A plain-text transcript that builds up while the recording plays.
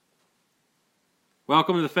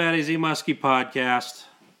Welcome to the Fat AZ Muskie podcast.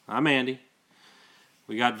 I'm Andy.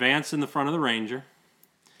 We got Vance in the front of the Ranger,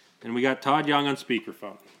 and we got Todd Young on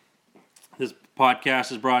speakerphone. This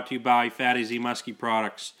podcast is brought to you by Fat AZ Muskie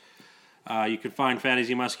Products. You can find Fat AZ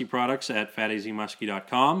Muskie Products at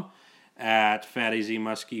fatazmuskie.com, at Fat AZ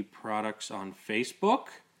Muskie Products on Facebook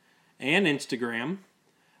and Instagram.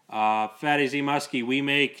 Fat AZ Muskie, we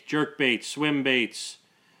make jerk baits, swim baits,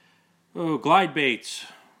 glide baits,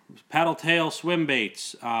 paddle tail swim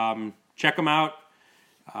baits. Check them out.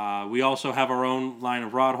 We also have our own line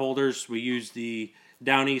of rod holders. We use the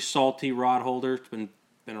Down East Salty rod holder. It's been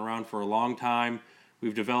around for a long time.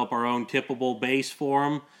 We've developed our own tippable base for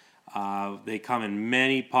them. They come in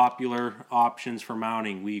many popular options for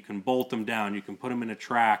mounting. You can bolt them down. You can put them in a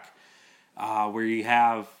track where you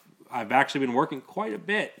have... I've actually been working quite a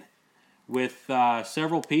bit with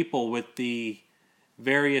several people with the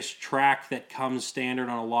various track that comes standard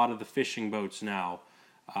on a lot of the fishing boats now.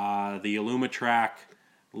 The Illuma track,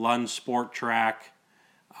 Lund Sport track,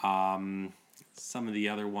 some of the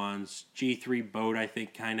other ones. G3 Boat, I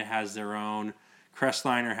think, kind of has their own.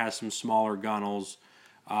 Crestliner has some smaller gunnels.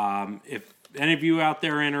 If any of you out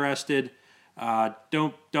there are interested,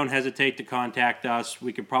 don't hesitate to contact us.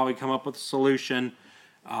 We could probably come up with a solution.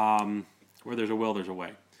 Where there's a will, there's a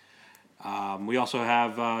way. We also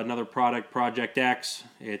have another product, Project X.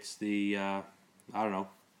 It's the,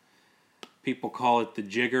 people call it the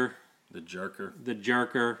jigger. The jerker. The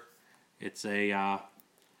jerker. It's a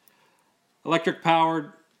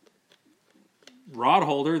electric-powered rod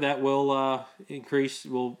holder that will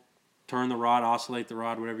will turn the rod, oscillate the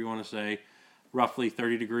rod, whatever you want to say, roughly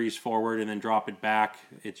 30 degrees forward and then drop it back.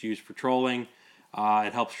 It's used for trolling.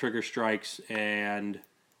 It helps trigger strikes, and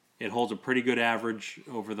it holds a pretty good average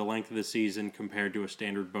over the length of the season compared to a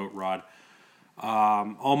standard boat rod.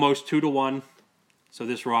 Almost 2-to-1. So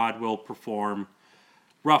this rod will perform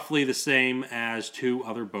roughly the same as 2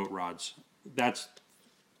 other boat rods. That's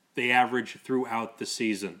the average throughout the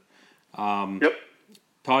season. Yep.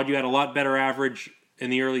 Todd, you had a lot better average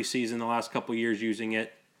in the early season the last couple of years using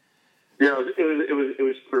it. Yeah, it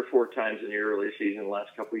was 3 or 4 times in the early season the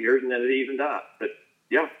last couple of years, and then it evened out. But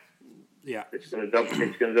yeah. Yeah, it's going to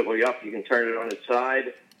double you up. You can turn it on its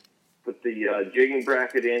side, put the jigging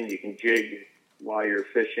bracket in. You can jig while you're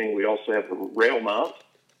fishing. We also have a rail mount.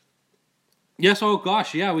 Yes, oh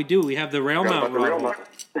gosh, yeah, we do. We have the rail mount.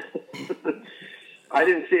 I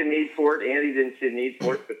didn't see a need for it. Andy didn't see a need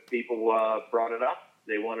for it, but people brought it up.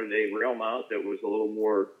 They wanted a rail mount that was a little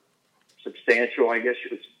more substantial, I guess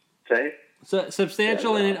you would say. So,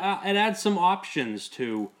 substantial, and it adds some options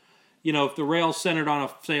to... if the rail's centered on, a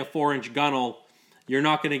 4-inch gunnel, you're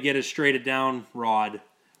not going to get as straight a down rod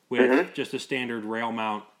with just a standard rail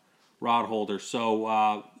mount rod holder.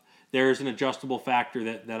 So there is an adjustable factor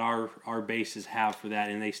that our bases have for that,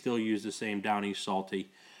 and they still use the same Down East Salty.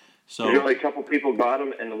 So there's only a couple people got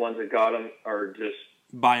them, and the ones that got them are just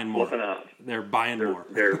buying more. Flipping out. They're buying more.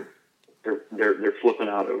 They're flipping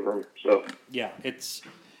out over them. So yeah, it's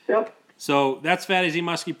yep. So that's Fat AZ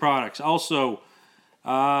Muskie Products. Also.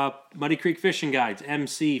 Muddy Creek Fishing Guides,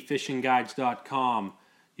 mcfishingguides.com.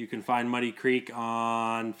 You can find Muddy Creek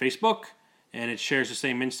on Facebook, and it shares the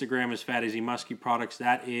same Instagram as Fat AZ Muskie Products.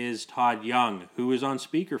 That is Todd Young, who is on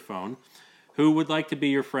speakerphone, who would like to be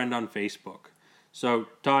your friend on Facebook. So,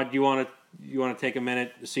 Todd, you want to take a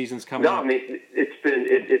minute? The season's coming up. No, I mean,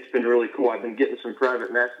 it's been really cool. I've been getting some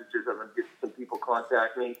private messages. I've been getting some people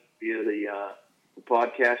contact me via the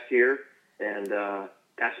podcast here, and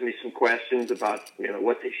asking me some questions about,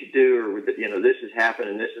 what they should do, or, this is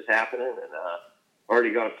happening, and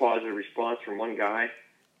already got a positive response from one guy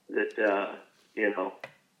that,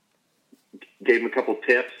 gave him a couple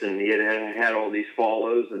tips, and he had all these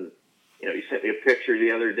follows, and, he sent me a picture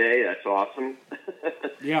the other day. That's awesome.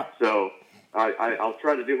 Yeah. So I'll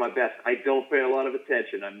try to do my best. I don't pay a lot of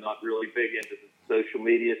attention. I'm not really big into the social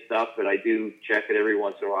media stuff, but I do check it every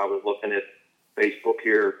once in a while. I was looking at Facebook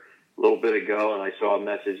here a little bit ago, and I saw a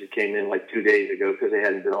message that came in like 2 days ago because I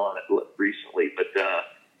hadn't been on it recently. But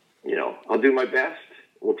I'll do my best.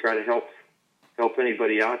 We'll try to help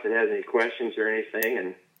anybody out that has any questions or anything.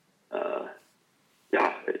 And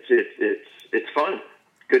it's fun,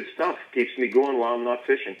 good stuff. Keeps me going while I'm not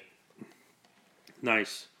fishing.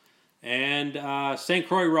 Nice. And St.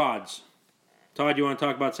 Croix rods. Todd, you want to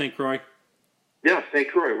talk about St. Croix? Yeah, St.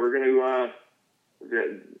 Croix. We're going to.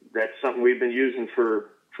 That's something we've been using for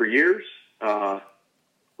years.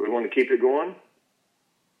 We want to keep it going.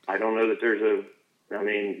 I don't know that there's you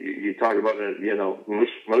talk about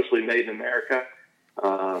mostly made in America.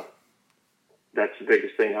 That's the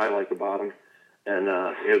biggest thing I like about them. And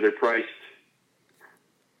they're priced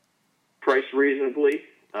priced reasonably,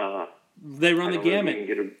 they run the gamut.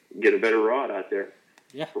 You can get a better rod out there.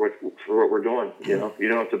 Yeah. For what we're doing, you know, you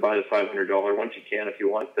don't have to buy the $500 ones. You can if you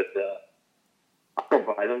want, but I don't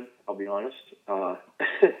buy them. I'll be honest. I'm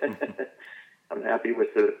happy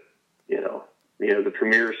with the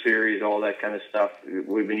Premier series, all that kind of stuff.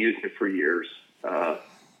 We've been using it for years.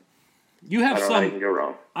 You have some. I can go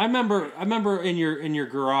wrong. I remember in your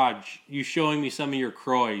garage you showing me some of your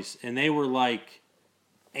Croys, and they were like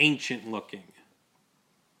ancient looking.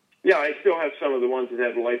 Yeah, I still have some of the ones that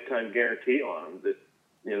have a lifetime guarantee on them. That,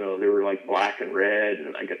 you know, they were like black and red,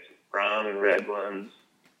 and I got some brown and red ones.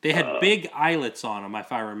 They had big eyelets on them,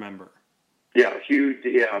 if I remember. Yeah, huge.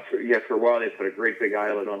 Yeah, for a while they put a great big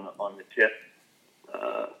eyelet on the tip.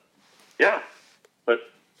 Yeah, but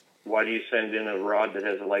why do you send in a rod that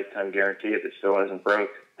has a lifetime guarantee if it still hasn't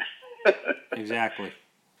broke? Exactly.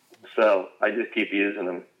 So I just keep using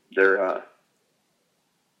them. They're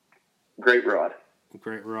great rod.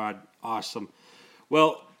 Great rod. Awesome.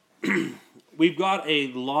 Well, we've got a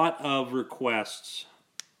lot of requests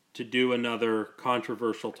to do another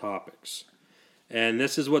controversial topics. And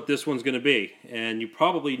this is what this one's going to be. And you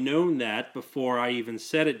probably known that before I even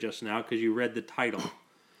said it just now because you read the title.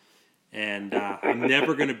 And I'm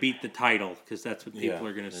never going to beat the title because that's what people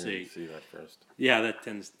are going to see. See that first. Yeah,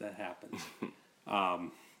 that happens.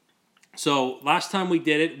 So last time we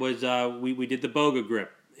did it was we did the Boga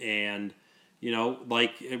grip. And, you know,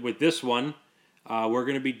 like with this one, we're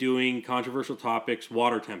going to be doing controversial topics,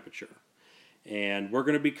 water temperature. And we're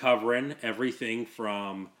going to be covering everything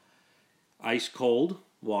from ice cold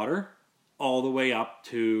water all the way up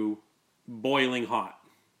to boiling hot,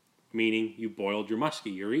 meaning you boiled your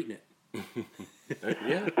muskie, you're eating it.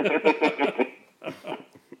 Yeah.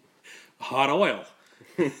 Hot oil.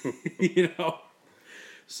 You know.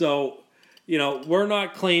 So, you know, we're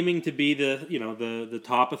not claiming to be the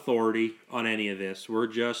top authority on any of this. We're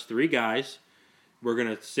just three guys. We're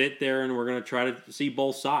going to sit there and we're going to try to see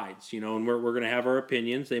both sides, you know, and we're going to have our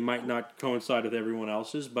opinions. They might not coincide with everyone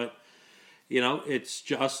else's, but, you know, it's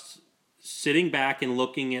just sitting back and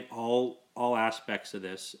looking at all aspects of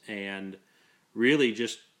this and really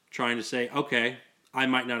just trying to say, okay, I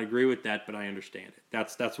might not agree with that, but I understand it.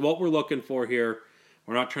 That's what we're looking for here.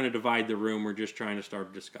 We're not trying to divide the room. We're just trying to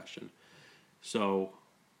start a discussion. So,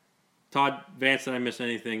 Todd, Vance, did I miss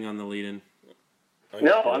anything on the lead-in?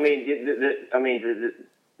 No, I mean,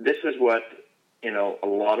 this is what, you know, a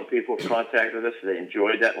lot of people have contacted us. They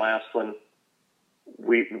enjoyed that last one.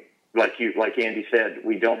 We, like Andy said,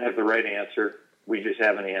 we don't have the right answer. We just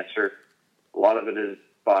have an answer. A lot of it is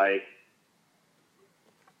by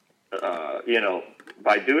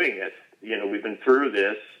doing it. You know, we've been through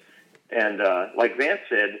this, and like Vance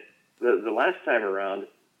said, the last time around,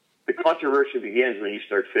 the controversy begins when you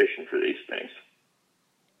start fishing for these things.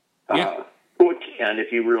 Yeah. It can,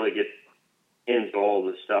 if you really get into all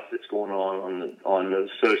the stuff that's going on the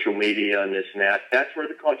social media and this and that. That's where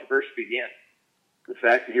the controversy begins. The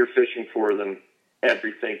fact that you're fishing for them,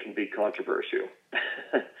 everything can be controversial.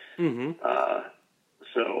 Mm-hmm.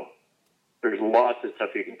 So there's lots of stuff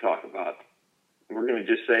you can talk about. We're going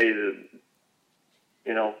to just say that,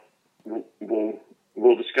 you know,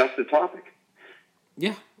 we'll discuss the topic.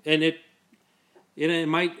 Yeah, and it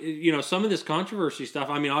might, you know, some of this controversy stuff,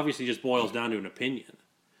 I mean, obviously just boils down to an opinion.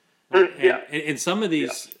 And some of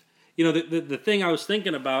these, you know, the thing I was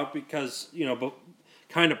thinking about, because, you know, but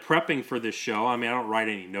kind of prepping for this show, I mean, I don't write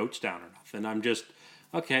any notes down or nothing. I'm just,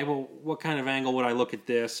 okay, well, what kind of angle would I look at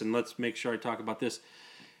this? And let's make sure I talk about this.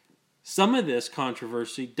 Some of this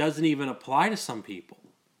controversy doesn't even apply to some people.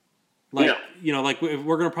 Like, you know, like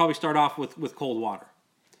we're going to probably start off with cold water.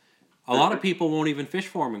 A lot of people won't even fish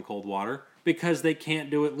for them in cold water because they can't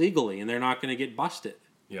do it legally and they're not going to get busted.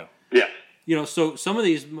 Yeah. Yeah. You know, so some of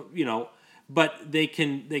these, you know, but they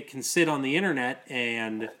can sit on the internet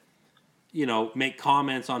and, you know, make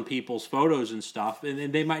comments on people's photos and stuff,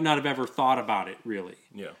 and they might not have ever thought about it really.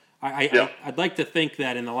 Yeah. I'd like to think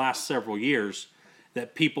that in the last several years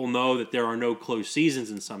that people know that there are no closed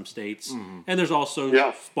seasons in some states, and there's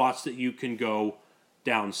also spots that you can go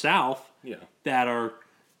down south that are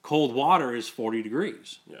cold water is 40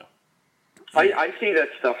 degrees. Yeah. I see that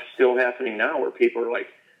stuff still happening now where people are like,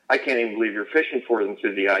 I can't even believe you're fishing for them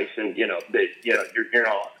through the ice, and you're not allowed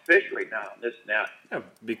to fish right now. This and that. Yeah,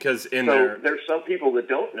 because there's some people that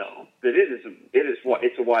don't know that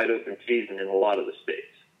it's a wide open season in a lot of the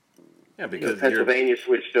states. Yeah, because Pennsylvania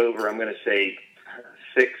switched over. I'm going to say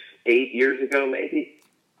 6-8 years ago, maybe.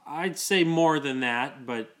 I'd say more than that,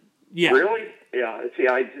 but yeah. Really? Yeah. See,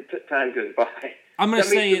 time goes by. I'm going to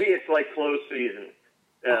say to me, it's like closed season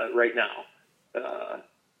right now.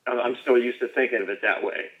 I'm still used to thinking of it that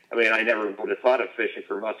way. I mean, I never would have thought of fishing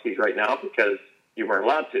for muskies right now because you weren't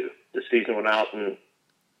allowed to. The season went out in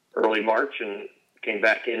early March and came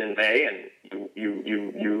back in May, and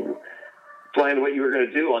you planned what you were going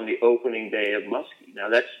to do on the opening day of muskie. Now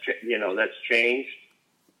that's changed.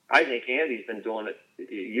 I think Andy's been doing it.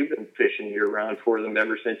 You've been fishing year round for them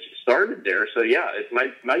ever since you started there. So yeah, it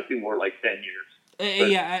might be more like 10 years. But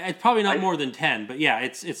yeah, it's probably not more than 10, but yeah,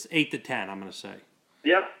 it's 8 to 10. I'm going to say.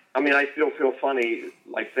 Yeah, I mean, I still feel funny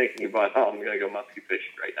like thinking about, I'm going to go muskie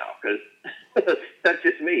fishing right now because that's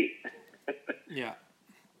just me. Yeah.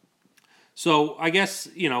 So I guess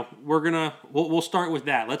we'll start with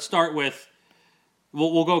that. Let's start with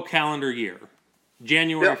we'll go calendar year,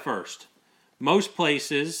 January 1st. Most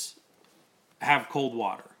places have cold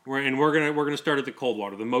water, and we're gonna start at the cold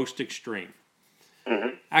water, the most extreme. Mm-hmm.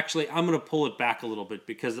 Actually, I'm gonna pull it back a little bit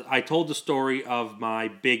because I told the story of my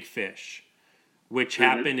big fish, which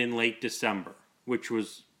happened in late December, which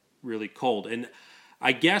was really cold, and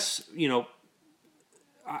I guess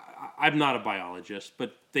I'm not a biologist,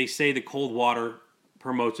 but they say the cold water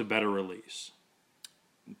promotes a better release.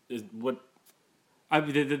 The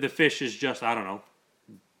fish is just, I don't know,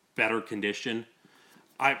 better condition.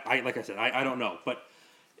 I like I said, I don't know, but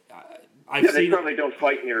I've seen. They probably don't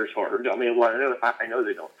fight near as hard. I mean, I know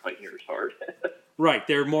they don't fight near as hard. Right,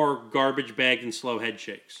 they're more garbage bagged and slow head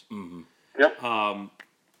shakes. Mm-hmm. Yep.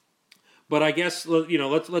 But I guess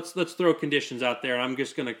let's throw conditions out there. I'm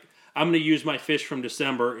gonna use my fish from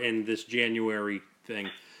December in this January thing.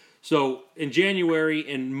 So in January,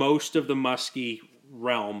 in most of the muskie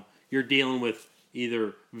realm, you're dealing with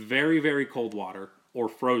either very, very cold water or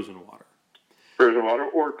frozen water. Frozen water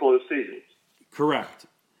or closed seasons. Correct.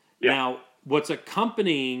 Yeah. Now, what's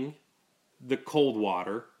accompanying the cold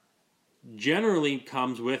water generally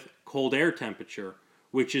comes with cold air temperature,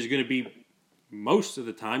 which is going to be most of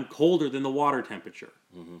the time colder than the water temperature.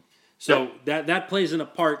 Mm-hmm. So that plays in a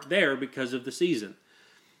part there because of the season.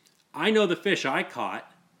 I know the fish I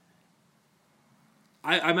caught.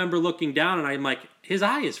 I remember looking down and I'm like, his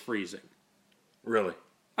eye is freezing. Really?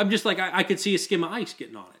 I'm just like, I could see a skim of ice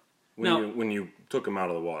getting on it. When you took him out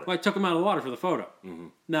of the water. Well, I took him out of the water for the photo. Mm-hmm.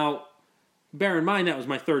 Now, bear in mind that was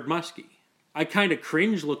my third muskie. I kind of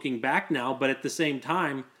cringe looking back now, but at the same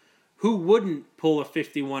time, who wouldn't pull a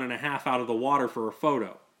 51.5 out of the water for a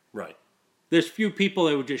photo? Right. There's few people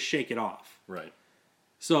that would just shake it off. Right.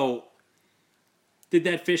 So, did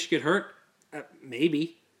that fish get hurt?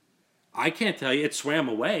 Maybe. I can't tell you. It swam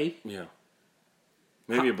away. Yeah.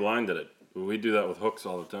 Maybe you blinded it. We do that with hooks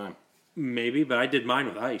all the time. Maybe, but I did mine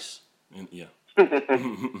with ice. Yeah.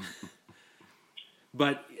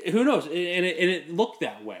 But who knows? And it looked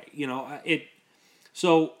that way.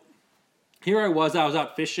 So here I was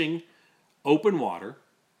out fishing open water,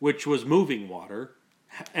 which was moving water.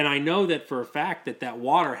 And I know that for a fact that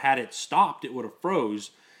water, had it stopped, it would have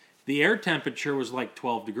froze. The air temperature was like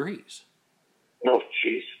 12 degrees. Oh,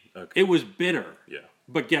 jeez. Okay. It was bitter. Yeah.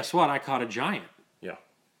 But guess what? I caught a giant. Yeah.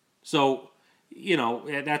 So,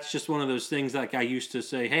 that's just one of those things like I used to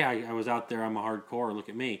say, hey, I was out there, I'm a hardcore, look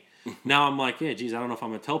at me. Now I'm like, yeah, geez, I don't know if I'm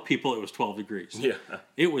going to tell people it was 12 degrees. Yeah.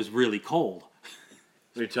 It was really cold.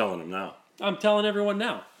 You're telling them now. I'm telling everyone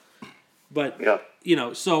now. But,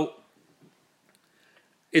 Yeah. So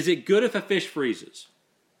is it good if a fish freezes?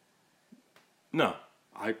 No.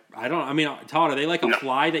 Todd, are they like a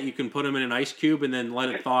fly that you can put them in an ice cube and then let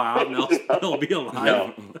it thaw out and they'll be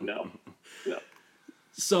alive? No.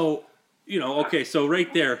 So, okay, so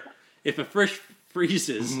right there, if a fish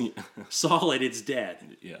freezes solid, it's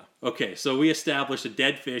dead. Yeah. Okay, so we established a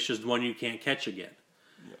dead fish is the one you can't catch again.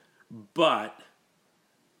 Yeah. But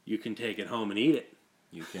you can take it home and eat it.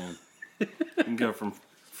 You can. You can go from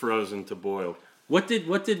frozen to boiled. What did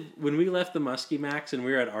when we left the Muskie Max and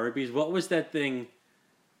we were at Arby's, what was that thing?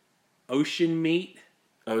 Ocean meat?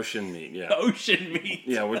 Ocean meat, yeah. Ocean meat.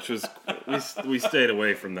 Yeah, which was we stayed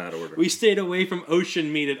away from that order. We stayed away from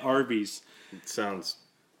ocean meat at Arby's.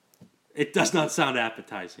 It does not sound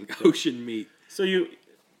appetizing. Ocean meat. So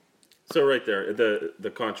right there,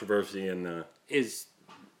 the controversy in is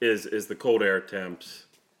the cold air temps.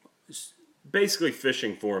 Basically,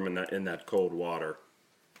 fishing for them in that cold water,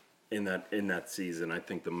 in that season. I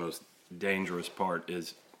think the most dangerous part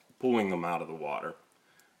is pulling them out of the water.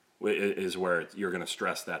 Is where you're going to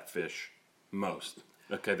stress that fish most.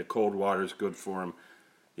 Okay, the cold water is good for them.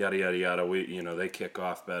 Yada yada yada. They kick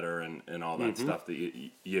off better and all that stuff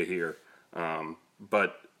that you hear.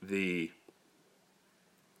 But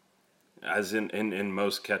as in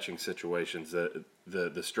most catching situations,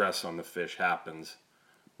 the stress on the fish happens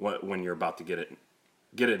when you're about to get it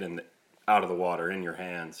out of the water in your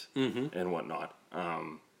hands and whatnot.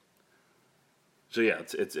 So yeah,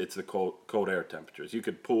 it's the cold air temperatures. You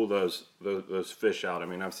could pull those fish out. I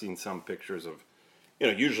mean, I've seen some pictures of,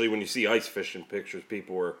 usually when you see ice fishing pictures,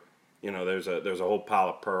 people were, there's a whole pile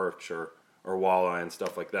of perch or walleye and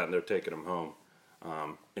stuff like that, and they're taking them home,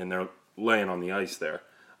 and they're laying on the ice there.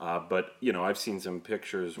 But I've seen some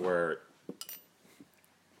pictures where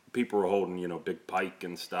people were holding big pike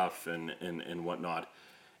and stuff and whatnot,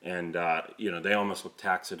 and they almost look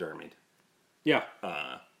taxidermied. Yeah.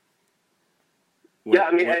 When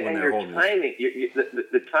and your timing,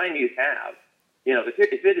 the time you have, if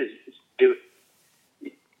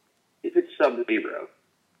it's sub-zero,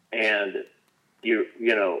 and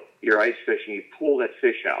you're ice fishing, you pull that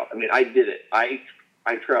fish out. I mean, I did it. I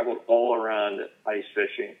traveled all around ice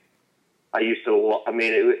fishing.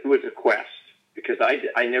 It was a quest because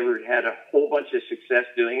I never had a whole bunch of success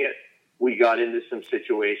doing it. We got into some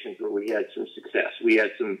situations where we had some success. We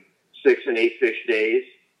had some 6 and 8 fish days,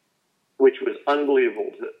 which was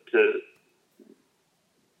unbelievable to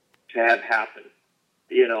have happen,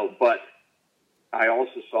 but I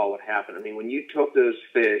also saw what happened. I mean, when you took those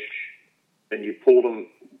fish and you pulled them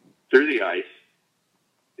through the ice,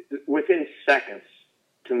 within seconds,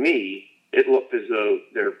 to me, it looked as though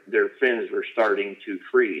their fins were starting to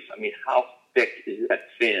freeze. I mean, how thick is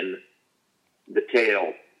that fin, the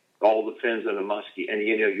tail, all the fins on the muskie? And,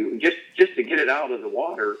 you just to get it out of the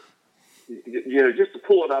water, just to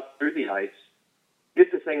pull it up through the ice,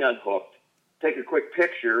 get the thing unhooked, take a quick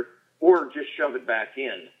picture, or just shove it back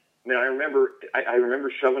in. I mean, I remember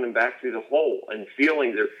shoving them back through the hole and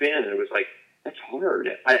feeling their fin, and it was like, that's hard.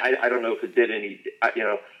 I don't know if it did any, I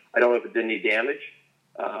don't know if it did any damage.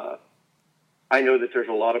 I know that there's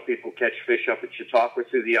a lot of people catch fish up at Chautauqua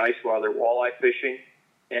through the ice while they're walleye fishing,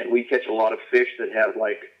 and we catch a lot of fish that have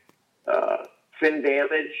fin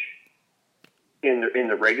damage in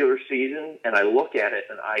the regular season. And I look at it,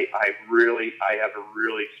 and I have a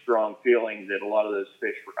really strong feeling that a lot of those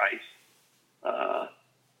fish were ice.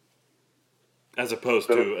 As opposed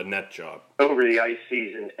to a net job. Over the ice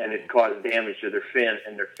season, and it caused damage to their fin,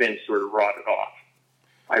 and their fin sort of rotted off.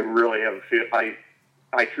 I really have a feel.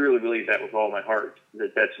 I truly believe that with all my heart,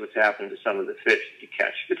 that's what's happened to some of the fish that you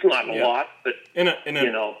catch. It's not a lot, but an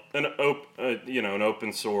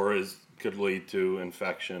open sore could lead to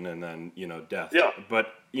infection and then death. Yeah.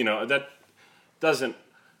 But that doesn't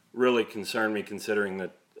really concern me, considering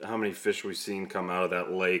that how many fish we've seen come out of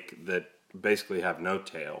that lake that basically have no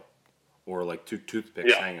tail, or like 2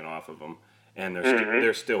 toothpicks hanging off of them, and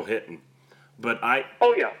they're still hitting. But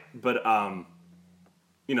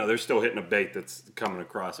they're still hitting a bait that's coming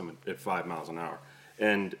across them at 5 miles an hour.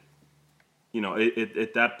 And,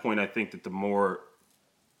 at that point, I think that the more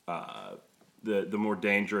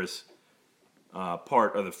dangerous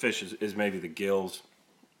part of the fish is maybe the gills.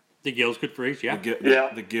 The gills could freeze, yeah.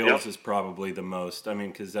 The gills is probably the most. I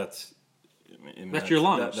mean, because that's your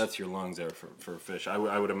lungs. That's your lungs there for a fish. I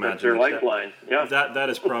would imagine that's their lifeline. That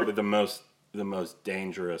is probably the most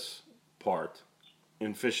dangerous part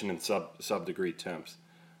in fishing in sub-degree temps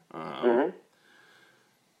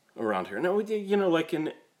around here. Now, like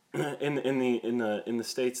in the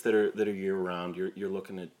states that are year round, you're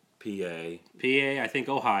looking at PA, I think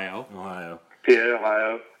Ohio,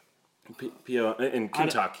 PA, and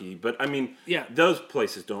Kentucky. But I mean, those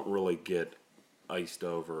places don't really get iced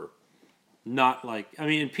over. Not like, I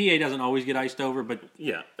mean, PA doesn't always get iced over, but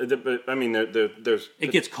but I mean, there's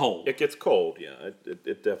it gets cold. It gets cold, yeah.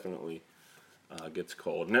 It definitely gets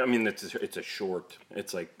cold. And I mean, it's a short.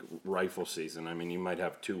 It's like rifle season. I mean, you might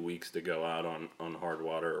have 2 weeks to go out on hard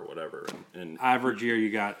water or whatever. And average year, you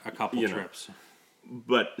got a couple trips.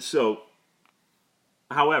 But so,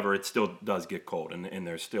 however, it still does get cold, and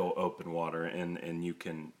there's still open water, and you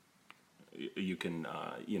can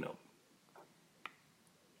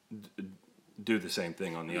do the same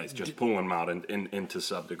thing on the ice, just pulling them out into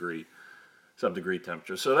sub-degree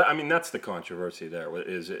temperature. So that's the controversy there.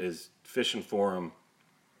 Is fishing for them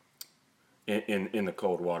in the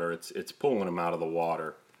cold water? It's pulling them out of the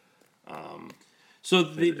water. So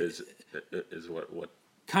is what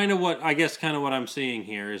kind of what I'm seeing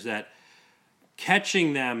here is that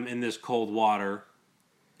catching them in this cold water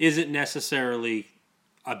isn't necessarily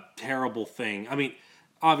a terrible thing. I mean,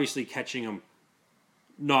 obviously catching them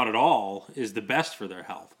not at all is the best for their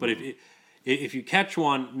health. But if you catch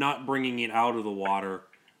one, not bringing it out of the water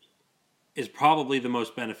is probably the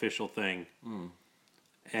most beneficial thing.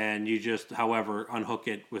 And you just, however, unhook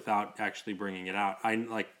it without actually bringing it out.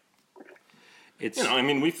 We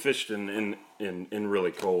fished in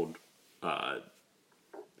really cold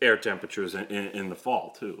air temperatures in the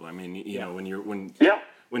fall too. I mean,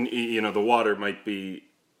 when the water might be,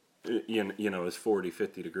 is 40,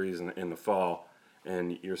 50 degrees in the fall,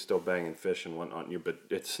 and you're still banging fish and whatnot. But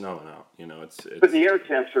it's snowing out. It's but the air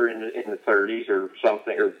temps are in the 30s or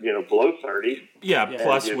something, or below 30. Yeah.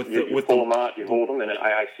 Plus, you with pull them out, you hold them, and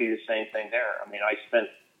I see the same thing there. I mean, I spent,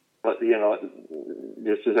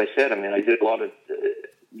 just as I said, I mean, I did a lot of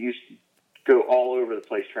used to go all over the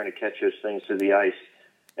place trying to catch those things to the ice,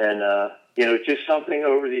 and it's just something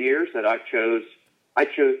over the years that I choose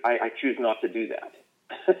not to do that.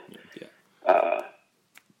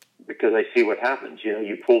 Because I see what happens.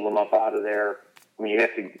 You pull them up out of there. I mean,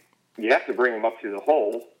 you have to bring them up through the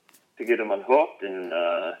hole to get them unhooked, and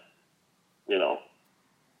I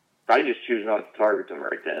just choose not to target them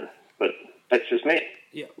right then. But that's just me.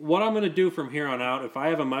 Yeah, what I'm going to do from here on out, if I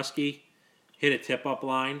have a muskie hit a tip-up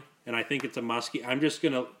line, and I think it's a muskie, I'm just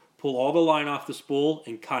going to pull all the line off the spool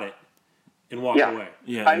and cut it and walk away.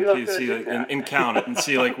 Yeah, and count it and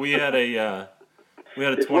see. Like we had a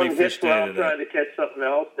 20 fish day today. Trying to catch something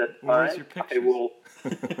else, that's fine. I will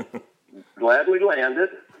gladly land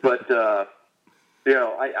it. But I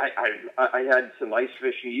had some ice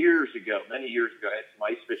fishing many years ago. I had some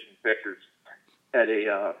ice fishing pictures at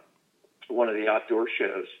one of the outdoor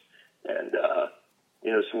shows, and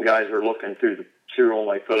some guys were looking through all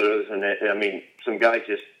my photos, and some guy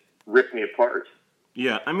just ripped me apart.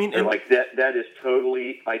 Yeah, I mean, and like that is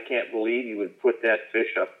totally. I can't believe you would put that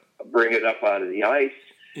fish up, bring it up out of the ice.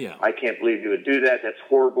 Yeah, I can't believe you would do that. That's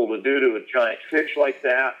horrible to do to a giant fish like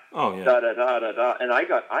that. Oh yeah. Da da da da da. And I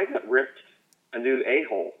got ripped a new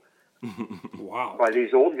a-hole. Wow. By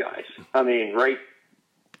these old guys. I mean, right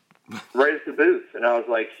at the booth, and I was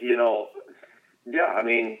like, yeah. I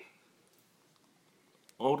mean.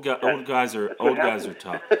 Old guys are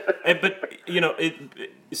tough. But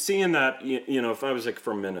seeing that, if I was like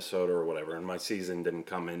from Minnesota or whatever, and my season didn't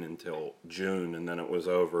come in until June, and then it was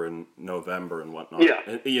over in November and whatnot. Yeah.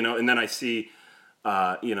 And then I see,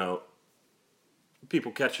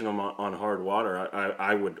 people catching them on hard water.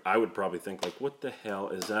 I would probably think like, what the hell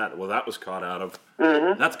is that? Well, that was caught out of.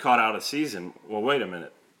 Mm-hmm. That's caught out of season. Well, wait a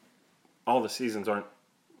minute. All the seasons aren't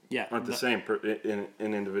the same in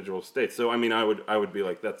individual states. So I mean, I would be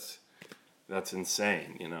like, that's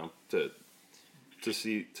insane, to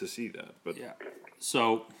see that. But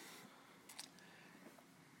so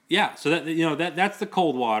that that's the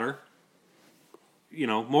cold water.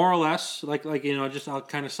 More or less, like just I'll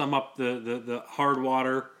kind of sum up the hard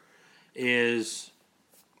water is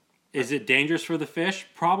it dangerous for the fish?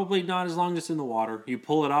 Probably not, as long as it's in the water. You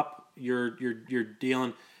pull it up, you're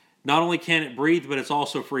dealing. Not only can it breathe, but it's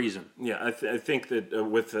also freezing. Yeah, I think that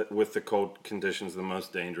with the cold conditions, the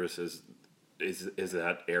most dangerous is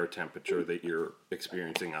that air temperature that you're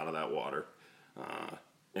experiencing out of that water,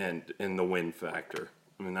 and the wind factor.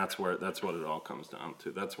 I mean, that's what it all comes down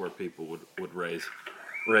to. That's where people would raise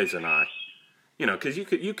an eye, because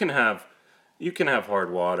you can have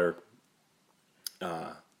hard water,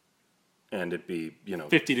 and it be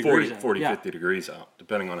 50 degrees 50 degrees out,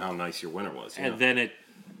 depending on how nice your winter was. And then it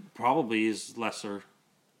probably is lesser.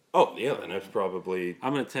 Oh yeah, and it's probably.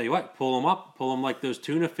 I'm going to tell you what. Pull them like those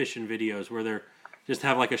tuna fishing videos where they're just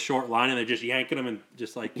have like a short line and they're just yanking them and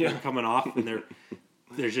just like coming off, and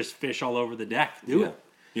there's just fish all over the deck. Do it.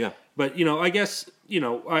 Yeah. But I guess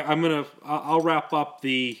I'll wrap up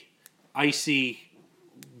the icy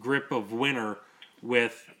grip of winter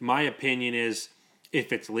with my opinion is,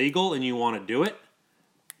 if it's legal and you want to do it,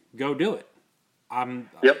 go do it.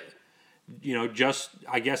 Just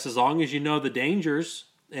I guess as long as you know the dangers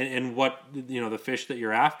and what the fish that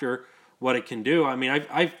you're after, what it can do. I mean,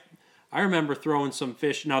 I remember throwing some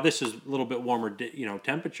fish. Now this is a little bit warmer,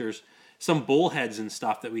 temperatures. Some bullheads and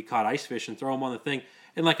stuff that we caught ice fish and throw them on the thing,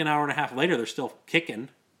 and like an hour and a half later, they're still kicking,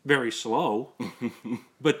 very slow,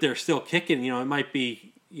 but they're still kicking. It might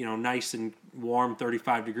be nice and warm,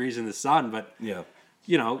 35 degrees in the sun, but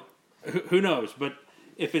who knows? But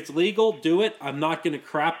if it's legal, do it. I'm not going to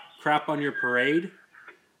crap on your parade.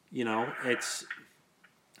 It's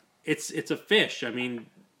a fish. I mean,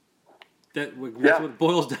 that's what it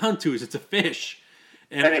boils down to, is it's a fish.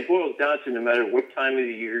 And it boils down to, no matter what time of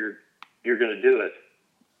the year you're going to do it,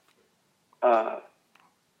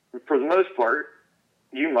 for the most part,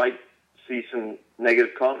 you might see some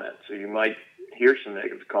negative comments, or you might hear some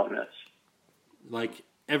negative comments. Like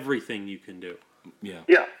everything you can do. Yeah.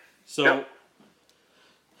 Yeah.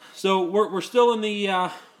 So we're still in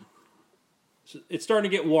the. It's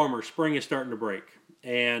starting to get warmer. Spring is starting to break,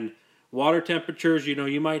 and water temperatures.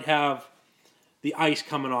 You might have the ice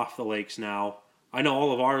coming off the lakes now. I know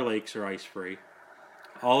all of our lakes are ice free.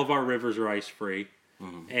 All of our rivers are ice free,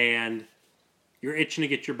 and you're itching to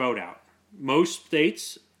get your boat out. Most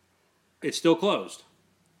states, it's still closed.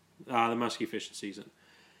 The muskie fishing season,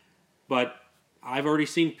 but I've already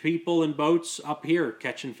seen people in boats up here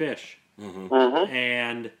catching fish. Mm-hmm.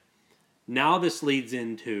 And now this leads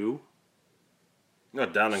into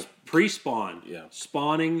down in pre-spawn. Yeah.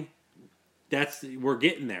 Spawning, we're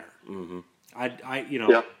getting there. Mm-hmm.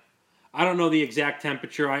 I don't know the exact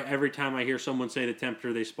temperature. Every time I hear someone say the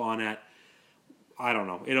temperature they spawn at, I don't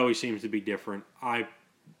know. It always seems to be different. I'm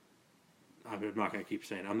not going to keep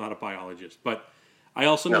saying it. I'm not a biologist, but I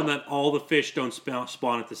also know that all the fish don't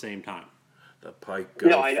spawn at the same time. The pike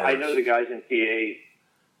go I know the guys in PA,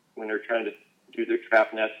 when they're trying to do their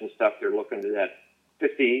trap nets and stuff, they're looking to that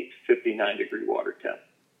 50, 59 degree water temp.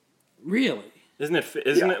 Really? Isn't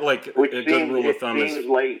it like a good rule of thumb? It seems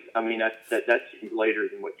late. I mean, that seems later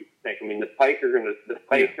than what you think. I mean, the pike are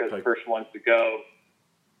the first ones to go,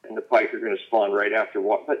 and the pike are going to spawn right after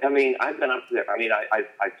water. But I mean, I've been up there. I mean, I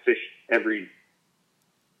fish every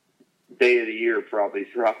day of the year probably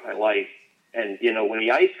throughout my life, and when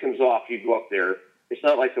the ice comes off, you go up there. It's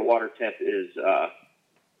not like the water temp is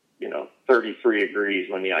 33 degrees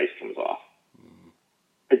when the ice comes off.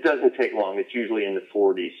 It doesn't take long. It's usually in the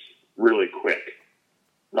 40s really quick,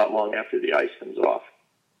 not long after the ice comes off.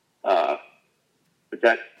 But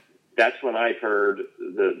that's when I've heard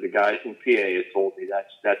the guys in PA have told me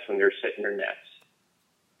that's when they're setting their nets.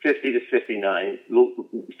 50 to 59,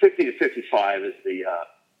 50 to 55 is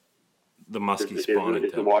the muskie spawning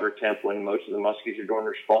is the water temp when most of the muskies are doing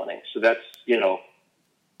their spawning. So that's 3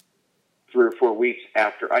 or 4 weeks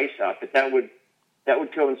after ice out. But that would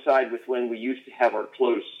coincide with when we used to have our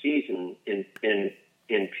closed season in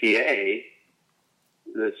PA.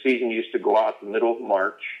 The season used to go out the middle of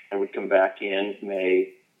March and would come back in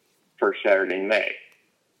May, first Saturday in May.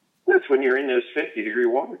 That's when you're in those 50-degree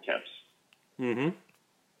water temps. Mm-hmm.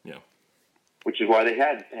 Yeah. Which is why they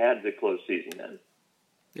had the closed season then.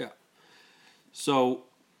 Yeah. So,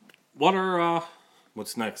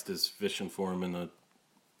 what's next is fishing for them in the.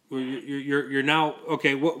 You're now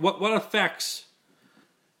okay. What affects?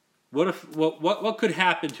 What could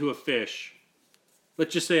happen to a fish?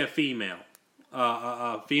 Let's just say a female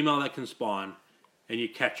that can spawn, and you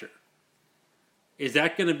catch her. Is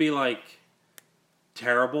that going to be like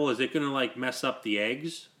terrible? Is it going to like mess up the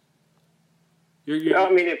eggs? I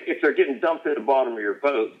mean, if they're getting dumped at the bottom of your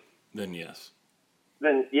boat, then yes.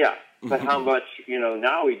 Then yeah, but how much?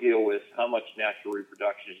 Now we deal with how much natural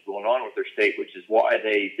reproduction is going on with their state, which is why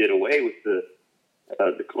they did away with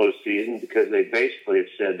the closed season, because they basically have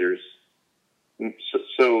said there's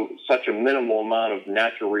such a minimal amount of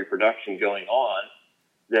natural reproduction going on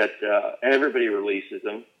that everybody releases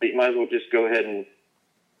them. But you might as well just go ahead and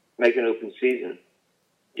make an open season.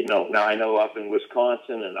 Now I know up in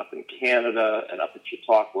Wisconsin and up in Canada and up at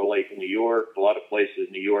Chautauqua Lake in New York, a lot of places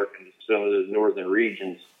in New York and some of those northern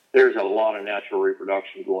regions, there's a lot of natural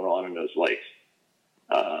reproduction going on in those lakes.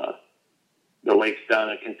 The lakes down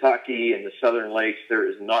in Kentucky and the southern lakes, there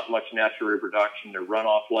is not much natural reproduction. They're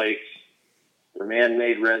runoff lakes. They're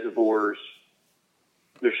man-made reservoirs.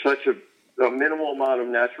 There's such a minimal amount of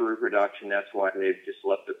natural reproduction. That's why they've just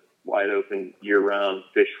left it wide open year-round.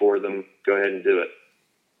 Fish for them. Go ahead and do it.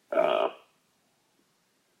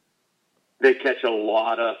 They catch a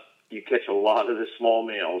lot of the small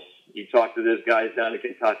males. You talk to those guys down in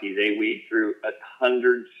Kentucky, they weed through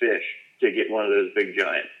 100 fish to get one of those big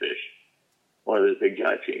giant fish, one of those big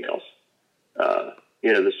giant females.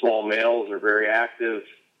 The small males are very active.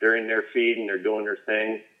 They're in there feeding, they're doing their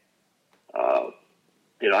thing.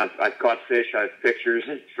 I've caught fish. I have pictures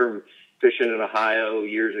from fishing in Ohio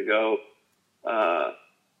years ago,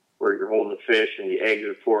 where you're holding the fish and the eggs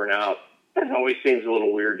are pouring out. That always seems a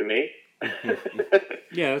little weird to me.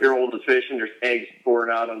 Yeah, you're holding the fish and there's eggs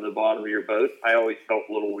pouring out on the bottom of your boat. I always felt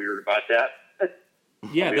a little weird about that.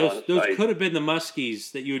 Yeah, those could have been the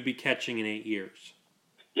muskies that you would be catching in 8 years.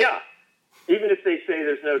 Yeah. Even if they say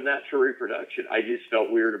there's no natural reproduction, I just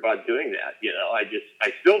felt weird about doing that.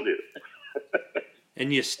 I still do.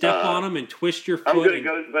 And you step on them and twist your foot. I'm going to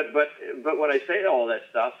go, but when I say all that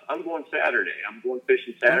stuff, I'm going Saturday. I'm going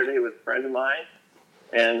fishing Saturday with a friend of mine,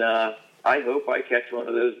 and I hope I catch one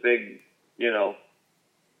of those big,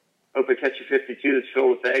 hope I catch a 52 that's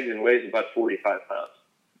filled with eggs and weighs about 45 pounds.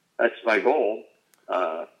 That's my goal.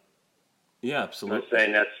 Yeah, absolutely. I'm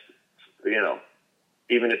saying that's,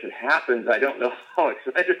 even if it happens, I don't know how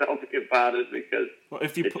excited I'll be about it because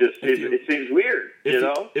it seems weird.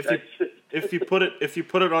 If you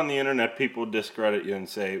put it on the internet, people discredit you and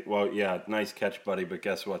say, "Well, yeah, nice catch, buddy, but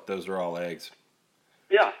guess what? Those are all eggs."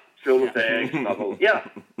 Yeah, filled with eggs. Yeah.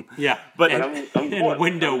 Yeah, but I'm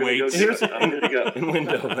window weights. I'm going to go. In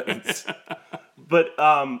window weights. But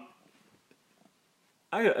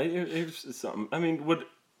here's something. I mean,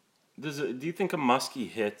 do you think a muskie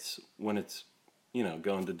hits when it's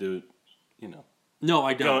going to do, No,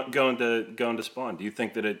 I don't. Going to spawn. Do you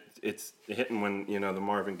think that it's hitting when the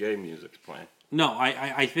Marvin Gaye music's playing? No,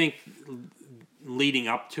 I think leading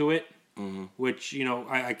up to it, which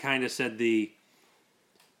I kind of said they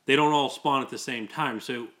don't all spawn at the same time.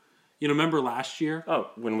 So remember last year? Oh,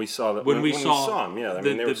 when we saw that. When we saw them, yeah. I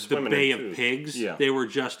mean, they were swimming the Bay in of Pigs. Yeah. They were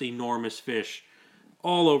just enormous fish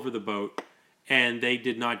all over the boat, and they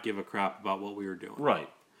did not give a crap about what we were doing. Right.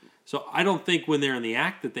 So I don't think when they're in the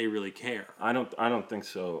act that they really care. I don't think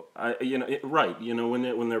so. Right.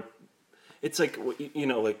 When they're, it's like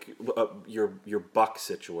your buck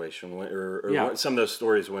situation, or some of those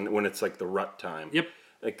stories when it's like the rut time. Yep.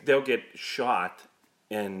 Like they'll get shot,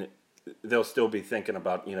 and they'll still be thinking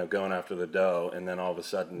about going after the doe, and then all of a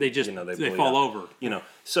sudden they just they fall over.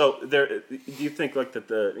 So there. Do you think like that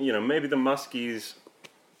maybe the muskies,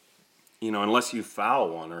 unless you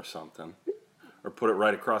foul one or something, or put it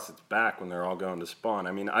right across its back when they're all going to spawn.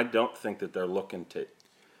 I mean, I don't think that they're looking to.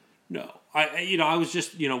 No, I was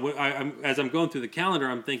just as I'm going through the calendar,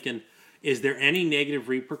 I'm thinking, is there any negative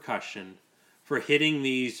repercussion for hitting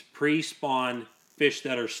these pre-spawn fish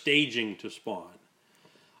that are staging to spawn?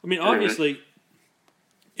 I mean, obviously,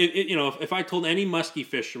 if I told any muskie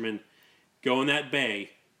fisherman, go in that bay,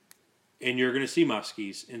 and you're going to see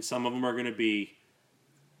muskies, and some of them are going to be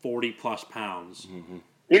 40 plus pounds. Mm-hmm.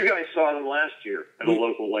 You guys saw them last year at a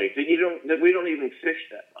local lake. We don't even fish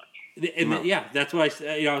that much. And yeah, that's what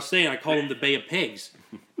I was saying. I call them the Bay of Pigs.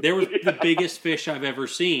 They were the biggest fish I've ever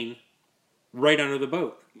seen, right under the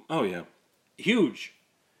boat. Oh yeah, huge.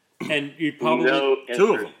 And you probably no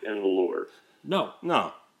two of them in the lure. No.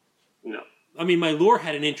 I mean, my lure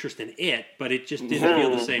had an interest in it, but it just didn't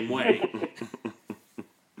feel the same way.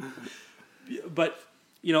 But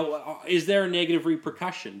is there a negative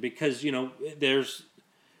repercussion? Because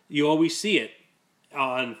you always see it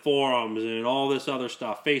on forums and all this other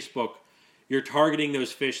stuff, Facebook. You're targeting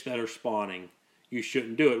those fish that are spawning. You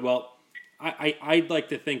shouldn't do it. Well, I'd like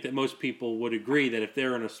to think that most people would agree that if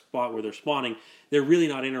they're in a spot where they're spawning, they're really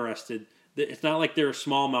not interested. It's not like they're a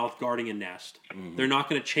smallmouth guarding a nest. Mm-hmm. They're not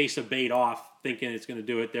going to chase a bait off thinking it's going to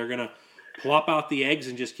do it. They're going to plop out the eggs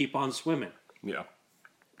and just keep on swimming. Yeah.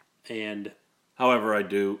 And however, I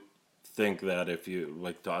do think that if you,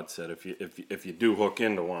 like Todd said, if you do hook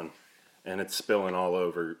into one and it's spilling all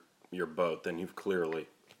over your boat, then you've clearly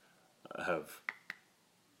have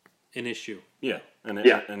an issue. Yeah, an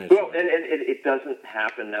issue. Well, and it doesn't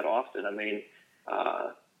happen that often. I mean,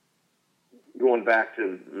 going back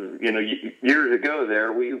to years ago,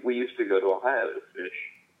 there we used to go to Ohio to fish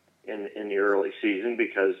in the early season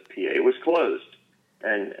because PA was closed,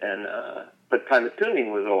 but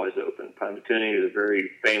Pymatuning was always open. Pymatuning is a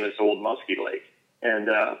very famous old muskie lake, and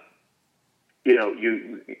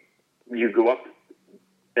you go up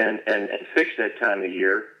and fish that time of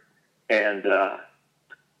year, and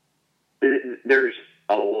there's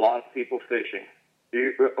a lot of people fishing.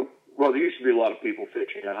 Well, there used to be a lot of people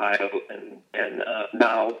fishing in Ohio, and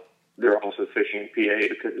now they're also fishing in PA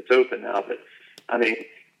because it's open now. But I mean,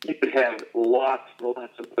 you could have lots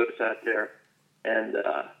of boats out there, and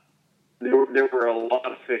there were a lot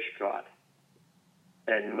of fish caught.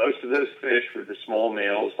 And most of those fish were the small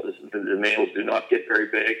males. The males do not get very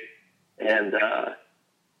big, and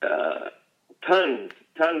tons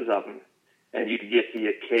of them. And you'd get the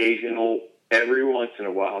occasional, every once in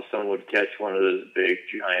a while, someone would catch one of those big,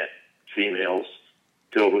 giant females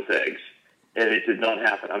filled with eggs. And it did not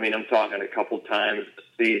happen. I mean, I'm talking a couple times a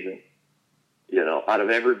season. Out of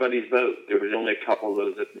everybody's boat, there was only a couple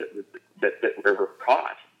of those that were ever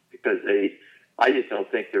caught because I just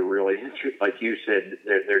don't think they're really interested. Like you said,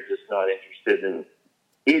 they're just not interested in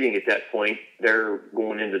eating at that point. They're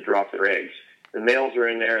going in to drop their eggs. The males are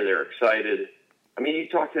in there. They're excited. I mean, you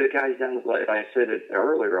talk to the guys down, like I said it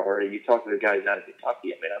earlier already, you talk to the guys down in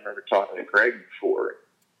Kentucky. I mean, I remember talking to Greg before.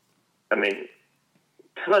 I mean,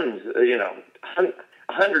 tons,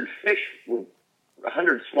 100 fish,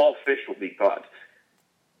 100 small fish will be caught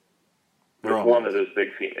with one of those big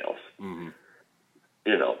females. Mm-hmm.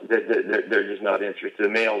 They're just not interested. The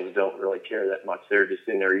males don't really care that much. They're just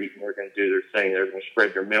in there eating. They're going to do their thing. They're going to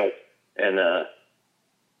spread their milk. And,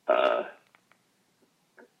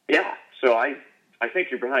 so I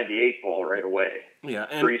think you're behind the 8 ball right away. Yeah.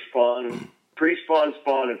 And pre-spawn,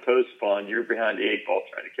 spawn, and post-spawn, you're behind the 8 ball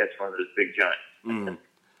trying to catch one of those big giants.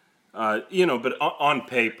 But on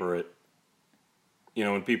paper,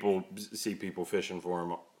 when people see people fishing for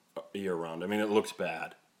them year round, I mean, it looks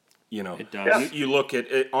bad. It does. You look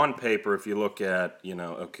at it on paper. If you look at,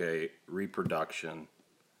 reproduction,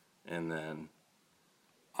 and then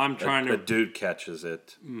I'm trying to. A dude catches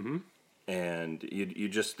it. Mm-hmm. and you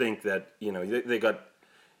just think that they got.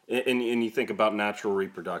 And you think about natural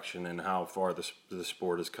reproduction and how far the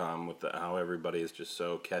sport has come with how everybody is just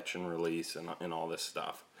so catch and release and all this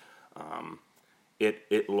stuff.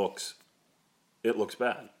 It looks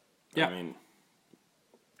bad. Yeah. I mean,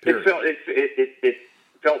 it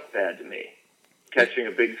felt bad to me catching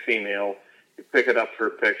a big female. You pick it up for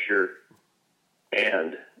a picture,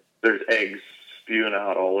 and there's eggs spewing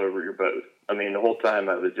out all over your boat. I mean, the whole time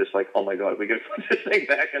I was just like, "Oh my God, we got to put this thing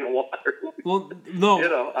back in the water." Well,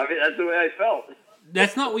 no, I mean, that's the way I felt.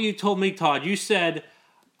 That's not what you told me, Todd. You said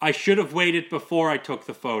I should have waited before I took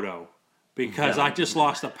the photo because I just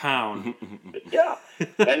lost a pound. Yeah,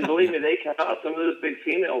 and believe me, they come out. Some of those big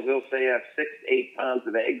females, they'll say have 6 to 8 pounds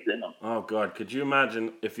of eggs in them. Oh God, could you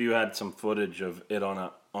imagine if you had some footage of it on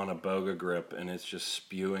a boga grip and it's just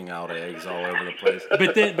spewing out eggs all over the place?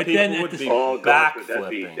 But then would be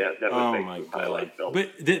backflipping. Oh my God!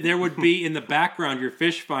 But there would be in the background your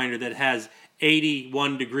fish finder that has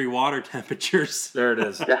 81 degree water temperatures. There it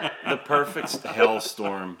is. The perfect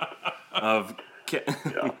hailstorm of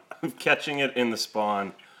catching it in the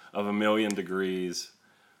spawn of 1,000,000 degrees.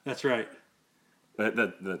 That's right.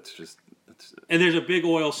 That's and there's a big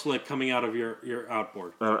oil slick coming out of your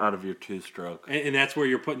outboard. Out of your 2-stroke. And that's where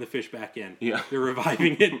you're putting the fish back in. Yeah. You're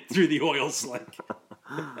reviving it through the oil slick.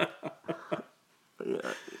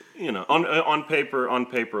 Yeah. On paper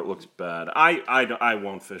it looks bad. I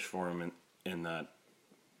won't fish for him in that.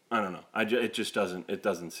 I don't know. It just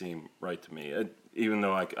doesn't seem right to me. Even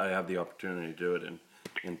though I have the opportunity to do it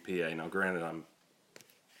in PA. Now, granted,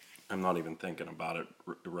 I'm not even thinking about it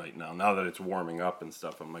right now. Now that it's warming up and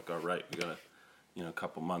stuff, I'm like, all right, we got a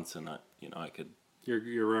couple months, and I could.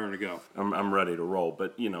 You're raring to go. I'm ready to roll,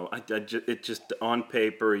 but it just on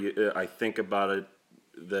paper, I think about it.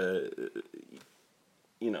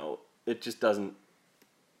 It just doesn't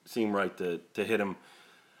seem right to hit them,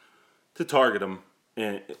 to target them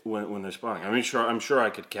when they're spawning. I mean, I'm sure I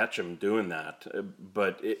could catch them doing that,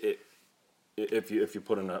 but if you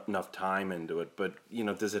put enough time into it. But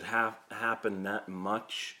does it happen that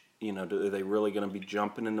much? Are they really going to be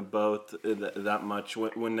jumping in the boat that much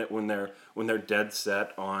when they're dead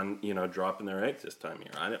set on dropping their eggs this time of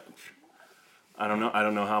year? I don't know. I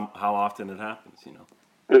don't know how often it happens.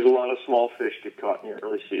 There's a lot of small fish get caught in the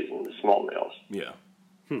early season, the small males. Yeah.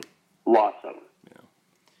 Lots of them.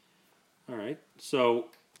 Yeah. All right. So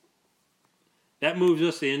that moves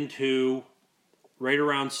us into right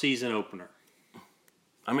around season opener.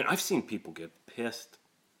 I mean, I've seen people get pissed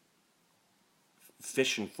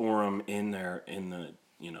fishing for them in the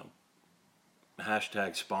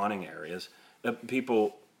hashtag spawning areas.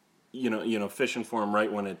 People, fishing for them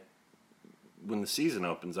right when the season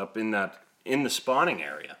opens up in the spawning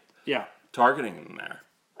area. Yeah, targeting them there.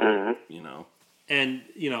 Mm-hmm. And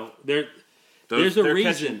there's a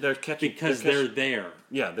reason because they're there.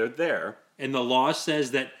 Yeah, they're there. And the law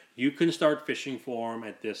says that you can start fishing for them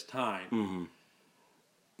at this time. Mm-hmm.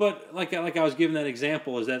 But like I was giving that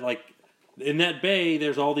example, is that like in that bay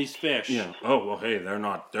there's all these fish. Yeah. Oh well, hey, they're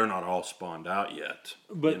not all spawned out yet.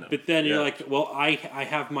 But then you're like, well, I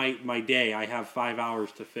have my day. I have 5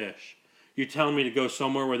 hours to fish. You're telling me to go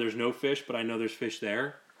somewhere where there's no fish, but I know there's fish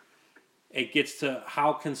there. It gets to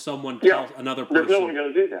how can someone tell another person? There's no one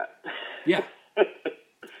going to do that. Yeah.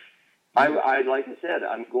 I like I said,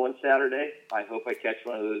 I'm going Saturday. I hope I catch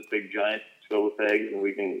one of those big giants filled with eggs, and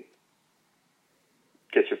we can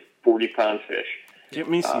catch a 40-pound fish. Get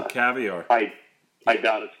me some caviar. I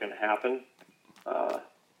doubt it's going to happen.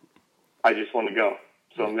 I just want to go,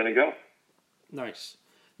 so I'm going to go. Nice.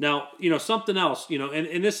 Now, something else,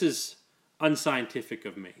 and this is unscientific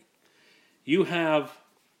of me. You have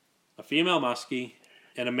a female muskie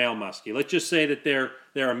and a male muskie. Let's just say that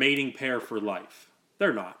they're a mating pair for life.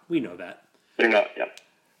 They're not. We know that. They're not, yeah.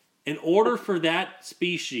 In order for that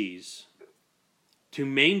species to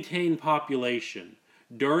maintain population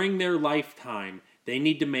during their lifetime, they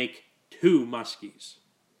need to make 2 muskies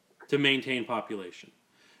to maintain population.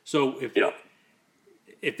 So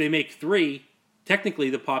if they make 3, technically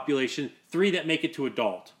the population, 3 that make it to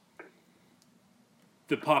adult,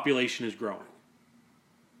 the population is growing.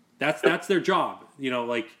 That's their job.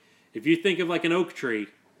 Like if you think of like an oak tree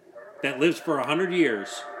that lives for 100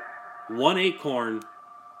 years, 1 acorn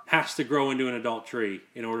has to grow into an adult tree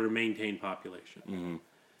in order to maintain population. Mm-hmm.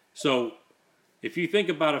 So if you think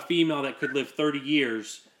about a female that could live 30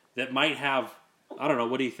 years that might have, I don't know,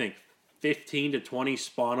 what do you think, 15 to 20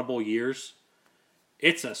 spawnable years?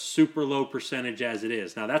 It's a super low percentage as it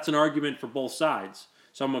is. Now, that's an argument for both sides.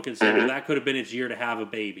 Someone can say, well, that could have been its year to have a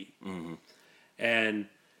baby. Mm-hmm. And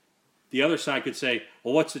the other side could say,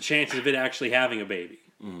 well, what's the chances of it actually having a baby?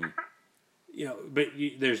 Mm-hmm. but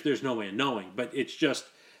there's no way of knowing. But it's just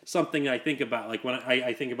something I think about. Like when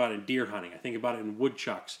I think about it in deer hunting, I think about it in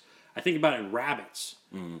woodchucks, I think about it in rabbits.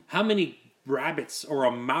 How many rabbits or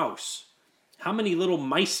a mouse? How many little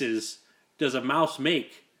mices does a mouse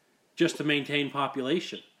make just to maintain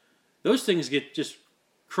population? Those things get just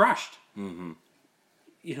crushed.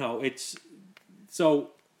 It's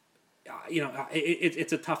so.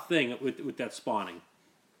 It's a tough thing with that spawning.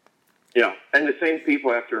 Yeah, and the same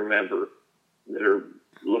people have to remember that are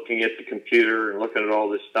looking at the computer and looking at all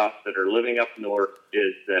this stuff that are living up north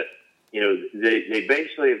is that, they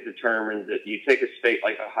basically have determined that you take a state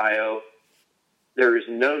like Ohio, there is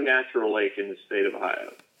no natural lake in the state of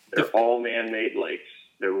Ohio. They're all man-made lakes.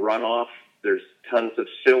 They're runoff. There's tons of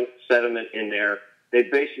silt sediment in there. They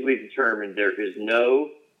basically determined there is no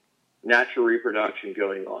natural reproduction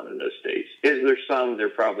going on in those states. Is there some? There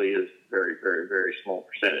probably is very, very, very small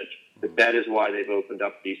percentage. But that is why they've opened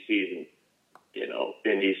up these seasons,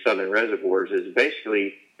 in these southern reservoirs, is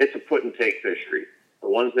basically it's a put and take fishery. The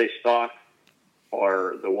ones they stock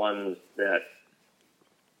are the ones that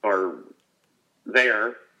are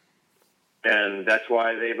there, and that's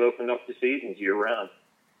why they've opened up the seasons year round.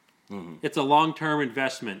 It's a long-term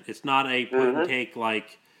investment. It's not a put and take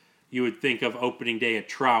like you would think of opening day at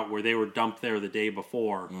trout where they were dumped there the day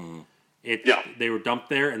before. They were dumped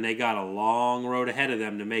there and they got a long road ahead of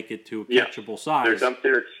them to make it to a catchable size. They're dumped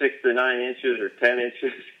there at 6 to 9 inches or 10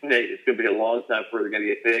 inches. It's going to be a long time before they're going to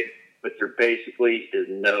get big, but there basically is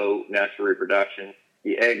no natural reproduction.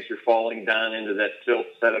 The eggs are falling down into that silt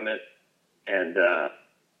sediment and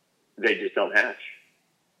they just don't hatch.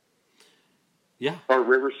 Yeah. Our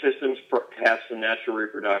river systems have some natural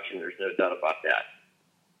reproduction. There's no doubt about that.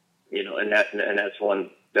 And that's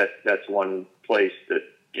one place that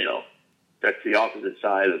that's the opposite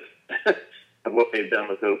side of of what they've done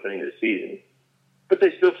with opening the season. But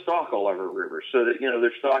they still stock all over rivers, so that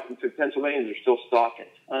they're stocking through Pennsylvania. They're still stocking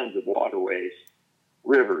tons of waterways,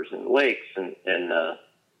 rivers, and lakes, and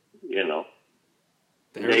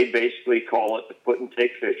they basically call it the put and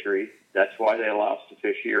take fishery. That's why they allow us to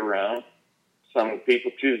fish year round. Some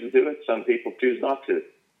people choose to do it. Some people choose not to.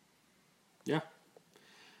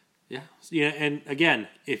 Yeah, and again,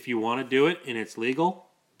 if you want to do it and it's legal,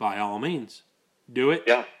 by all means, do it.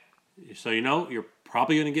 Yeah. So you're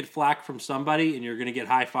probably going to get flack from somebody, and you're going to get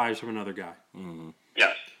high fives from another guy.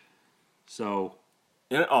 Yes. So.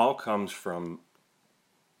 And it all comes from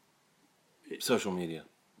social media.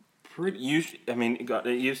 It used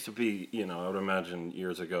to be, I would imagine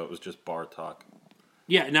years ago it was just bar talk.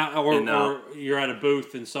 Yeah, now or you're at a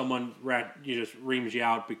booth and someone just reams you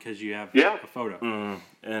out because you have a photo.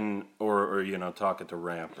 And or talking to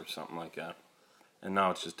Ramp or something like that. And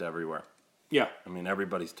now it's just everywhere. Yeah.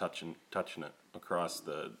 Everybody's touching it across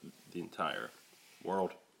the entire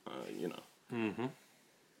world, Mm-hmm.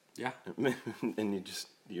 Yeah. And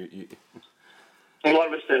you a lot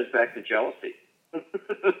of it stems back to jealousy.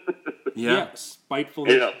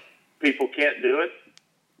 Spitefulness. People can't do it,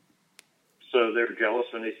 so they're jealous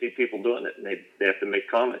when they see people doing it, and they have to make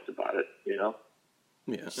comments about it.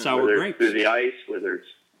 Yeah. Sour whether grapes it's through the ice, whether it's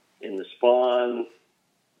in the spawn.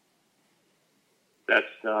 That's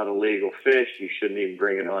not a legal fish. You shouldn't even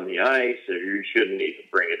bring it on the ice, or you shouldn't even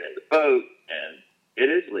bring it in the boat. And it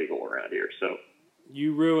is legal around here, so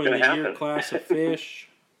you ruined the year class of fish.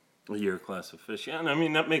 A year class of fish, yeah,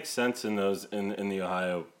 and that makes sense in those in the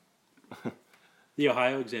Ohio. The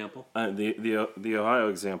Ohio example. The Ohio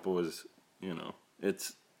example is,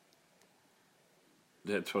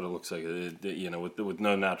 that's what it looks like. With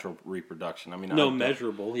no natural reproduction. No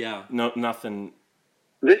measurable. Yeah. No nothing.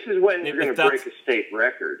 This is when you're going to break a state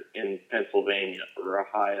record in Pennsylvania or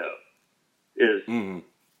Ohio. Is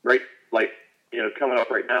right, like coming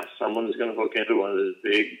up right now. Someone is going to hook into one of those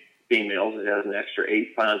big females that has an extra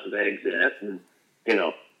 8 pounds of eggs in it, and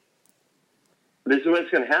this is what's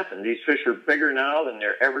going to happen. These fish are bigger now than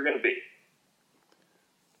they're ever going to be.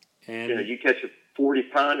 And you catch a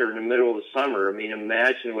 40-pounder in the middle of the summer.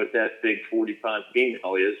 Imagine what that big 40-pound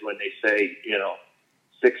female is when they say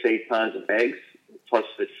 6-8 pounds of eggs. Plus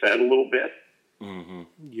it's fed a little bit. Mm-hmm.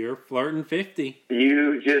 You're flirting 50.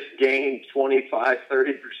 You just gained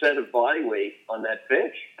 25-30% of body weight on that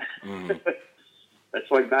fish. Mm-hmm. That's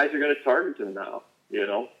why guys are going to target them now.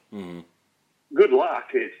 Mm-hmm. Good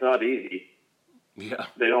luck. It's not easy. Yeah,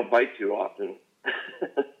 they don't bite too often.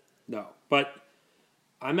 No, but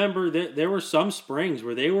I remember there were some springs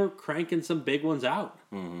where they were cranking some big ones out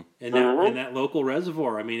in that local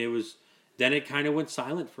reservoir. Then it kind of went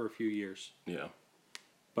silent for a few years. Yeah.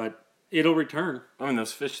 But it'll return.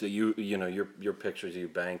 Those fish that your pictures of you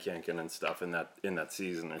bank yanking and stuff in that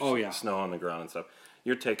season. There's snow on the ground and stuff.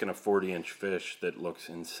 you're taking a 40-inch fish that looks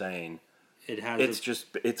insane.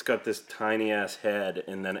 It's got this tiny ass head,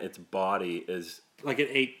 and then its body is like it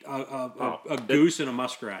ate a goose and a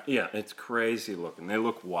muskrat. Yeah, it's crazy looking. They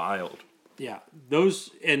look wild. Yeah,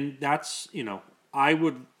 that's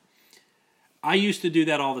I used to do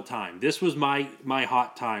that all the time. This was my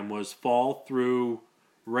hot time, was fall through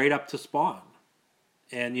right up to spawn.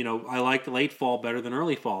 And, I like the late fall better than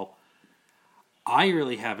early fall. I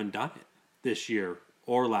really haven't done it this year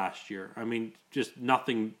or last year. I mean, just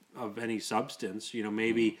nothing of any substance.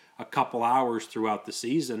 Maybe a couple hours throughout the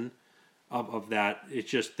season of that.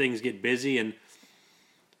 It's just things get busy. And,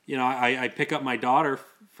 I pick up my daughter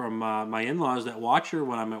from my in-laws that watch her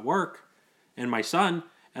when I'm at work, and my son.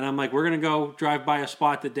 And I'm like, we're going to go drive by a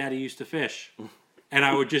spot that Daddy used to fish. And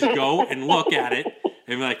I would just go and look at it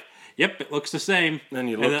and be like, yep, it looks the same. Then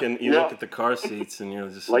you look look at the car seats and you're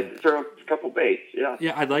just like to throw a couple baits, yeah.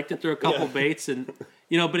 Yeah, I'd like to throw a couple baits. And,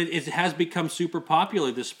 but it has become super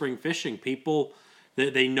popular, this spring fishing. People,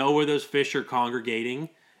 they know where those fish are congregating.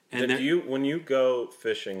 And when you go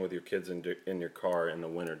fishing with your kids in your car in the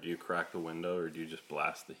winter, do you crack the window or do you just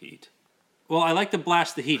blast the heat? Well, I like to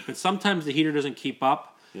blast the heat, but sometimes the heater doesn't keep up.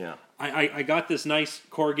 Yeah. I got this nice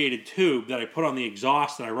corrugated tube that I put on the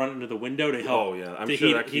exhaust and I run it into the window to help. Oh, yeah. I'm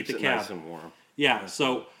sure that keeps it nice and warm. Yeah.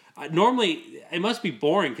 So normally it must be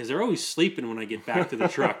boring because they're always sleeping when I get back to the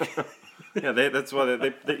truck. Yeah, that's why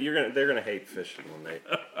they're gonna hate fishing when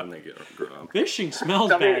they grow up. Fishing smells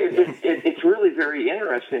bad. It's really very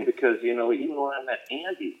interesting because even when I met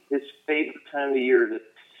Andy, his favorite time of year to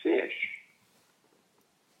fish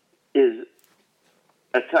is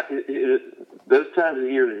those times of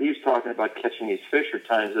the year that he was talking about catching these fish are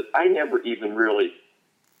times that I never even really.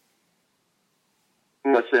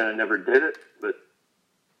 I'm not saying I never did it, but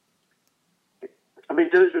I mean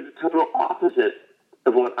those are the total opposite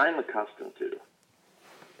of what I'm accustomed to.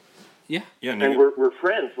 Yeah. Yeah. And we're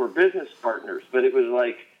friends, we're business partners, but it was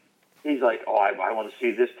like, he's like, oh, I want to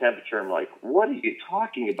see this temperature. I'm like, what are you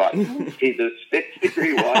talking about? You want to see those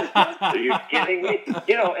 50-degree water temps? Are you kidding me?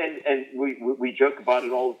 And we joke about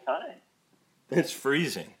it all the time. It's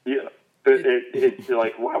freezing. Yeah. But it's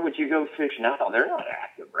like, why would you go fish now? They're not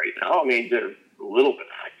active right now. I mean, they're a little bit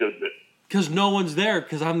active, but... Because no one's there,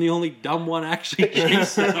 because I'm the only dumb one actually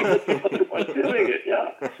chasing them. I'm doing it,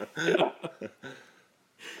 yeah.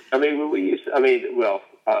 I mean,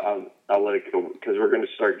 I'll let it go because we're going to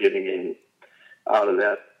start getting out of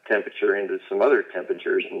that temperature into some other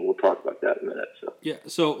temperatures, and we'll talk about that in a minute. So yeah,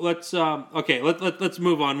 so let's let's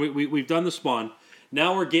move on. We've done the spawn.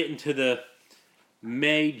 Now we're getting to the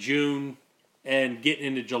May, June, and getting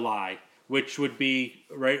into July, which would be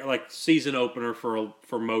right like season opener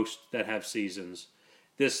for most that have seasons.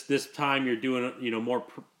 This time you're doing more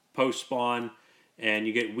post spawn, and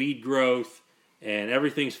you get weed growth. And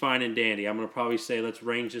everything's fine and dandy. I'm going to probably say let's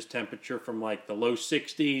range this temperature from like the low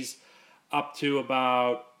 60s up to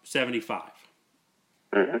about 75.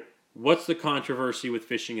 Mm-hmm. What's the controversy with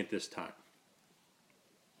fishing at this time?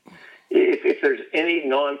 If there's any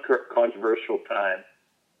non-controversial time,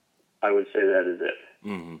 I would say that is it.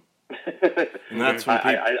 Mm-hmm. And that's when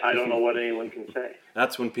I don't know what anyone can say.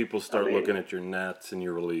 That's when people start looking at your nets and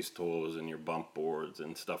your release tools and your bump boards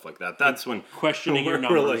and stuff like that. That's when questioning your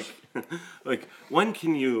numbers. Like when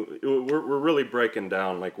can you? We're really breaking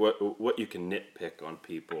down like what you can nitpick on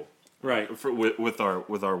people, right? With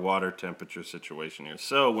our water temperature situation here.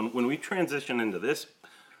 So when we transition into this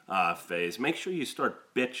phase, make sure you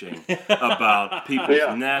start bitching about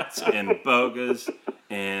people's nets and bogas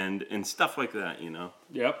and stuff like that,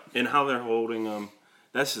 Yep. And how they're holding them.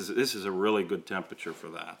 This is a really good temperature for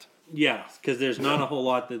that. Yeah, because there's not a whole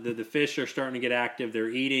lot. The fish are starting to get active. They're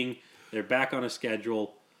eating. They're back on a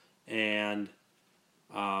schedule, and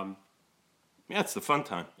it's the fun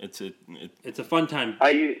time. It's a fun time.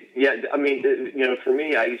 For me,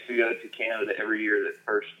 I used to go to Canada every year the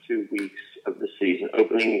first 2 weeks of the season,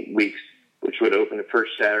 opening weeks, which would open the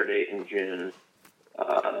first Saturday in June,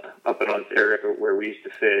 up in Ontario where we used to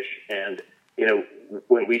fish. And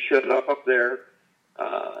when we showed up there,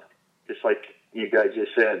 just like you guys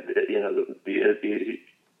just said,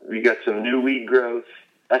 we got some new weed growth.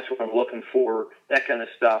 That's what I'm looking for, that kind of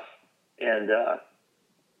stuff. And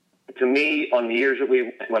to me, on the years that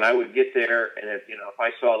when I would get there, and if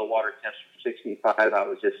I saw the water temps for 65, I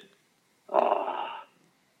was just,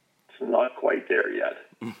 it's not quite there yet.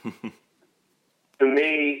 To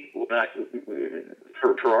me, for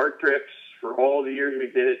our trips, for all the years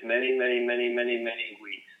we did it, many, many, many, many, many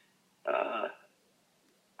weeks,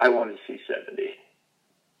 I wanted to see 70.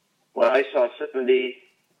 When I saw 70,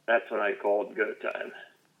 that's when I called go time.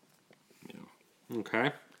 Yeah.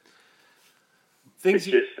 Okay. It's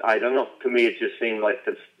just, I don't know. To me, it just seemed like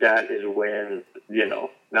that is when,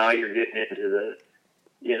 now you're getting into the,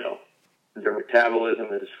 their metabolism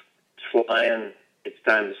is flying. It's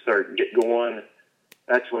time to start get going.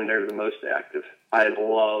 That's when they're the most active. I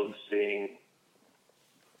love seeing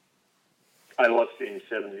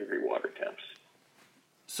 70-degree water temps.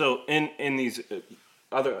 So in these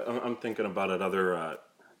I'm thinking about it, other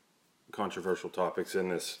controversial topics in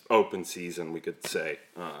this open season, we could say,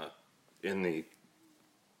 in the,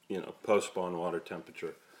 post-spawn water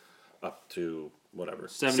temperature up to whatever,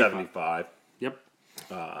 75. Yep.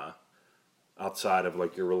 Outside of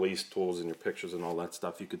like your release tools and your pictures and all that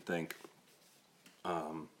stuff, you could think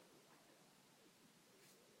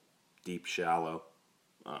deep, shallow,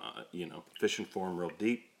 fishing for them real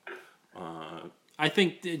deep. I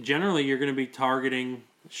think generally you're going to be targeting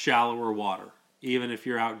shallower water. Even if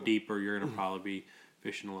you're out deeper, you're going to probably be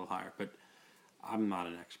fishing a little higher. But I'm not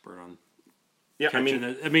an expert on catching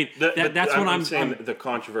it. I mean, that's what I'm saying. The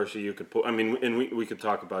controversy you could put. I mean, and we could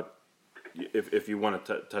talk about if you want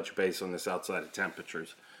to touch base on this outside of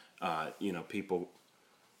temperatures. People,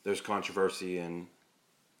 there's controversy in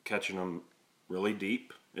catching them really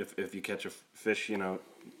deep. If you catch a fish,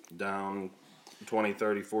 down 20,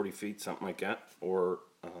 30, 40 feet, something like that, or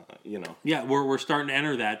Yeah, we're starting to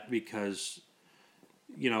enter that because,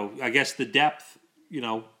 I guess the depth,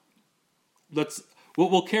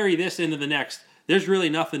 we'll carry this into the next. There's really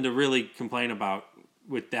nothing to really complain about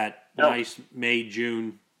with that nice May,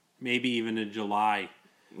 June, maybe even in July,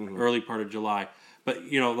 early part of July. But,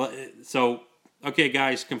 so, okay,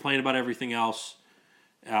 guys, complain about everything else.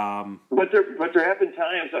 But there have been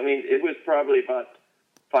times, it was probably about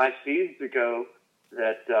 5 seasons ago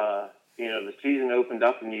that, the season opened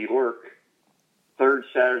up in New York, third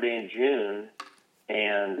Saturday in June,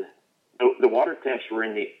 and the water temps were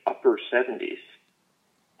in the upper 70s,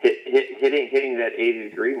 hitting that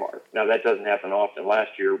 80-degree mark. Now, that doesn't happen often.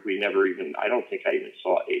 Last year, I don't think I even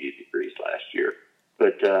saw 80 degrees last year.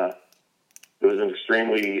 But it was an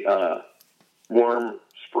extremely warm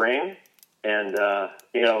spring. And,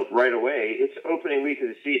 right away, it's opening week of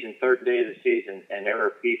the season, third day of the season, and there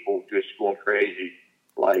are people just going crazy,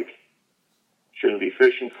 like, shouldn't be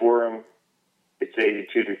fishing for them. It's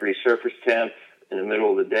 82-degree surface temp in the middle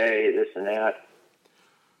of the day, this and that.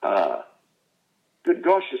 Good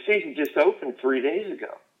gosh, the season just opened 3 days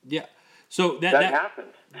ago. Yeah. So that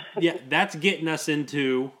happened. Yeah, that's getting us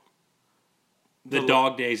into the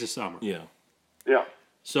dog days of summer. Yeah. Yeah.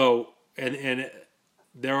 So, and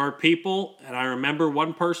there are people, and I remember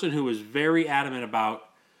one person who was very adamant about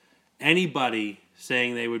anybody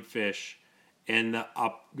saying they would fish in the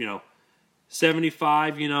up,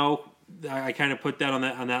 75, I kind of put that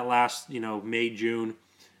on that last, May, June.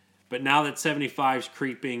 But now that 75's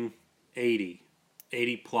creeping 80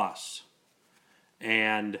 plus.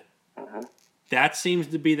 And that seems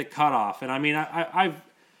to be the cutoff. And I mean, I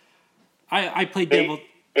played devil.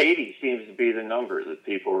 80 seems to be the number that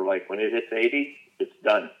people are like, when it hits 80, it's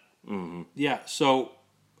done. Mm-hmm. Yeah. So,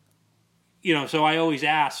 so I always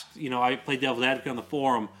asked, I played devil's advocate on the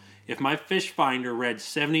forum. If my fish finder read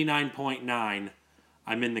 79.9,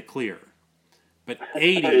 I'm in the clear. But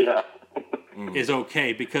 80 is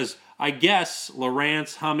okay because I guess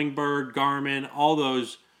Lowrance, Humminbird, Garmin, all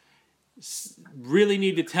those really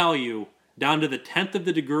need to tell you down to the 10th of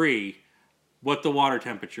the degree what the water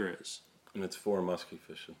temperature is. And it's for musky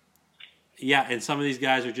fishing. Yeah, and some of these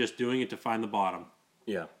guys are just doing it to find the bottom.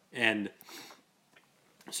 Yeah. And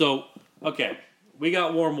so, okay, we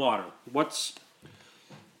got warm water.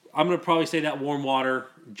 I'm going to probably say that warm water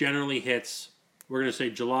generally hits, we're going to say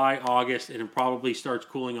July, August, and it probably starts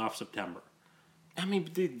cooling off September. I mean,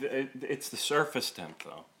 it's the surface temp,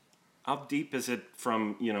 though. How deep is it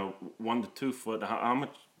from, 1 to 2 foot? How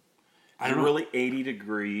much? I don't know. Really 80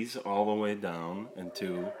 degrees all the way down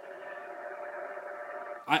into...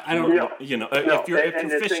 I don't know. If you're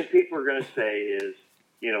the thing people are going to say is,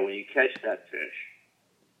 when you catch that fish,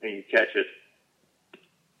 and you catch it,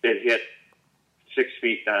 it hit 6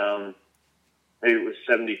 feet down, maybe it was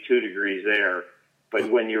 72 degrees there, but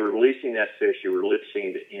when you're releasing that fish, you're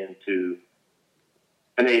releasing it into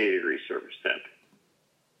an 80-degree surface temp.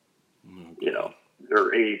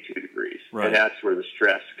 Or 82 degrees. Right. And that's where the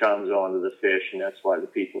stress comes onto the fish, and that's why the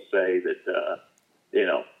people say that,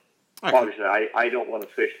 obviously I don't want to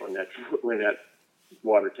fish when that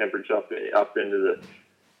water temperature's up into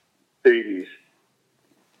the 80s.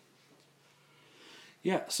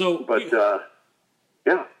 Yeah, so... But,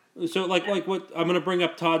 yeah. So, like what... I'm going to bring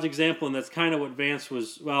up Todd's example, and that's kind of what Vance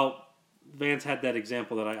was... Well, Vance had that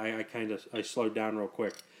example that I slowed down real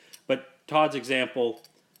quick. But Todd's example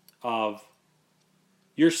of...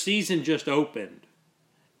 Your season just opened.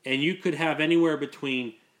 and you could have anywhere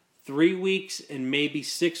between 3 weeks and maybe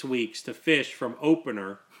 6 weeks to fish from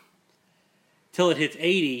opener till it hits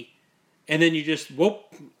 80, and then you just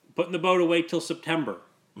putting the boat away till September.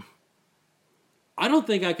 I don't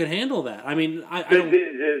think I could handle that. I mean, I don't.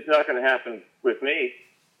 It's not going to happen with me.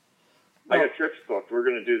 I got trips booked. We're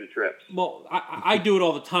going to do the trips. Well, I do it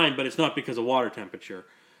all the time, but it's not because of water temperature.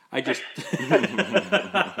 I just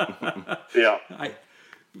yeah.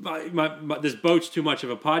 This boat's too much of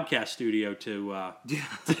a podcast studio to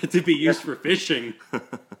be used for fishing.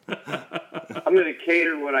 I'm going to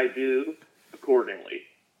cater what I do accordingly.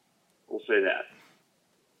 We'll say that.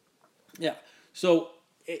 Yeah. So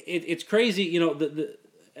it's crazy, you know.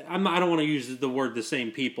 I don't want to use the word the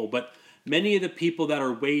same people, but many of the people that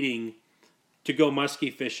are waiting to go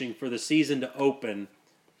muskie fishing for the season to open,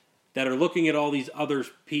 that are looking at all these other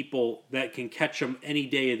people that can catch them any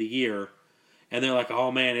day of the year, and they're like,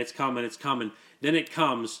 "Oh man, it's coming, it's coming." Then it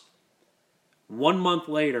comes. 1 month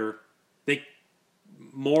later, they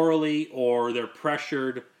morally or they're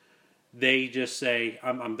pressured, they just say,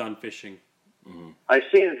 "I'm done fishing." Mm-hmm. I've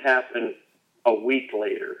seen it happen a week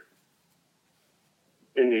later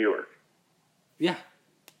in New York. Yeah.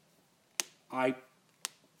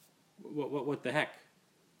 What the heck?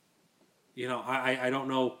 You know, I don't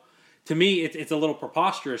know. To me, it's a little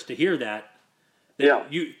preposterous to hear that. Yeah.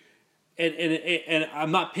 And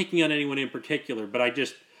I'm not picking on anyone in particular, but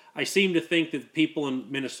I seem to think that people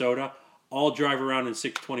in Minnesota all drive around in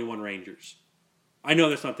 621 Rangers. I know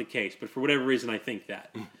that's not the case, but for whatever reason, I think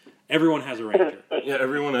that. Everyone has a Ranger. Yeah,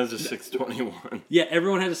 everyone has a 621. Yeah,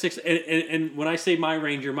 everyone has a 6. And when I say my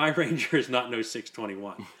Ranger is not no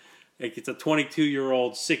 621. Like, it's a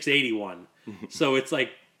 22-year-old 681. So it's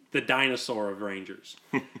like the dinosaur of Rangers.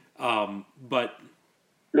 But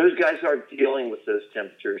those guys aren't dealing with those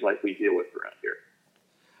temperatures like we deal with around here.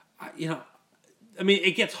 You know, I mean,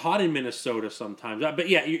 it gets hot in Minnesota sometimes. But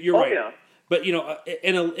yeah, you're right. Yeah. But you know,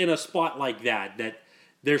 in a spot like that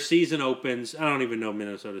their season opens. I don't even know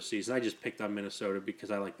Minnesota's season. I just picked on Minnesota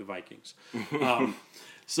because I like the Vikings.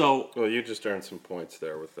 So well, you just earned some points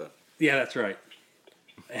there with that. Yeah, that's right.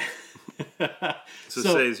 So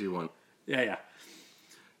say as you want. Yeah.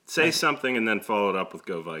 Say something and then follow it up with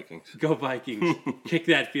 "Go Vikings." Go Vikings! Kick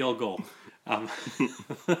that field goal. Oh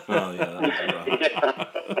yeah, that was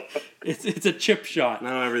rough. It's a chip shot.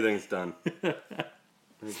 Now everything's done.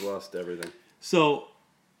 We've lost everything. So,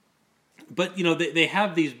 but you know they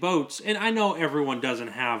have these boats, and I know everyone doesn't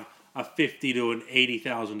have a $50,000 to an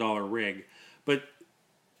 $80,000 rig, but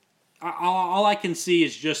all I can see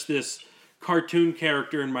is just this cartoon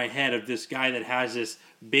character in my head of this guy that has this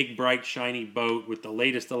big, bright, shiny boat with the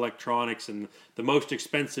latest electronics and the most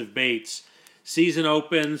expensive baits. Season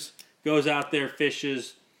opens, goes out there,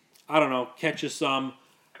 fishes, I don't know, catches some.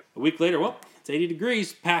 A week later, well, it's 80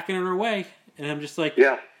 degrees, packing it away. And I'm just like,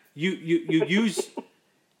 yeah. You use,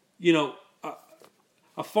 you know,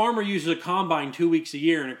 a farmer uses a combine 2 weeks a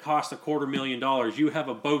year and it costs $250,000. You have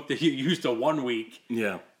a boat that you used a 1 week.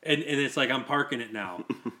 Yeah. And it's like, I'm parking it now.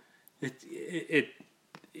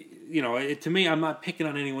 You know, to me, I'm not picking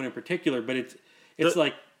on anyone in particular, but it's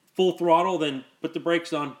like full throttle, then put the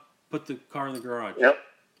brakes on, put the car in the garage. Yep.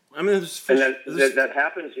 I mean, that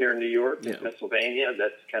happens here in New York, in Pennsylvania.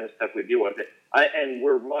 That's the kind of stuff we deal with. And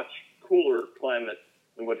we're much cooler climate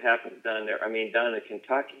than what happens down there. I mean, down in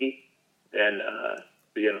Kentucky and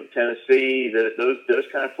Tennessee, those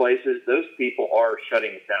kind of places, those people are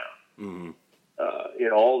shutting it down.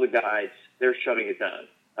 Mm-hmm. All the guys, they're shutting it down.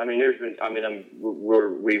 I mean,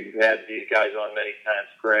 we've had these guys on many times,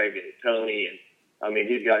 Greg and Tony, and I mean,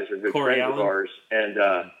 these guys are good Corey friends Allen. of ours, and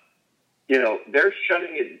they're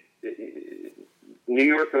shutting it. New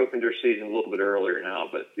York opened their season a little bit earlier now,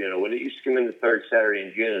 but when it used to come in the third Saturday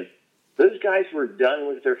in June, those guys were done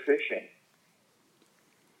with their fishing.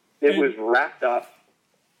 It was wrapped up.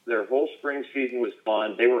 Their whole spring season was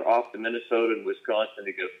gone. They were off to Minnesota and Wisconsin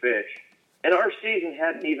to go fish, and our season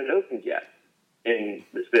hadn't even opened yet in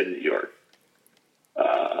the state of New York.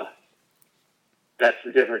 That's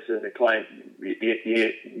the difference in the climate.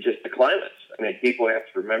 Just the climates. I mean, people have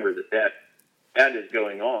to remember that is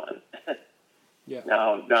going on. Yeah.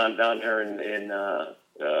 Now down there in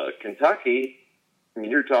Kentucky, I mean,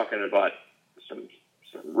 you're talking about some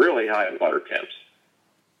really high water temps.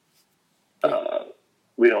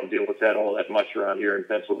 We don't deal with that all that much around here in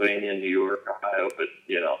Pennsylvania, New York, Ohio, but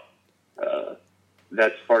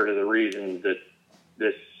that's part of the reason that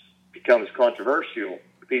this becomes controversial.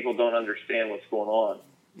 People don't understand what's going on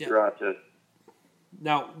throughout the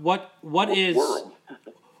now. What is world.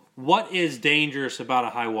 What is dangerous about a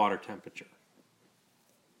high water temperature?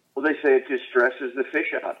 Well, they say it just stresses the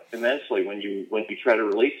fish out immensely when you try to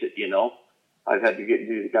release it. I've had to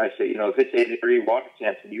do the guys say, if it's 80-degree water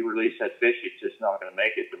temp and you release that fish, it's just not going to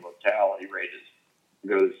make it. The mortality rate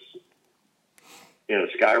goes,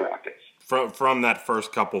 skyrockets. From that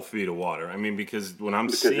first couple feet of water. I mean, because when I'm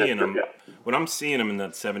seeing them in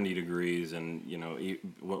that 70 degrees, and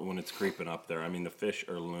when it's creeping up there, I mean, the fish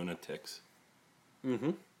are lunatics.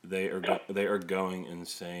 Mm-hmm. They are going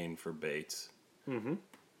insane for baits. Mm-hmm.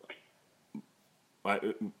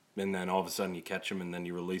 And then all of a sudden you catch them, and then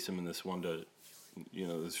you release them in this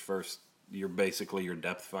you're basically your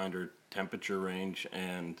depth finder temperature range,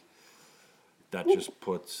 and that just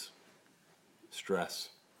puts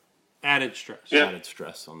added stress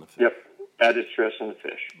on the fish. Yep, added stress on the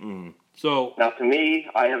fish. Mm. So now, to me,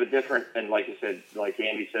 I have a different, and like you said, like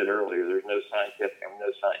Andy said earlier, there's no scientific. I'm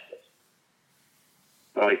no scientist,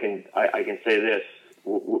 but I can say this: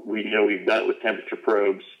 we've done it with temperature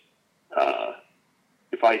probes.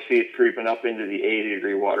 If I see it creeping up into the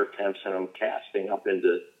 80-degree water temps and I'm casting up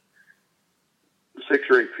into 6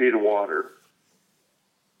 or 8 feet of water,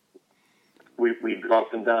 we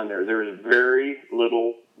drop them down there. There is very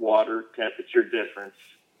little water temperature difference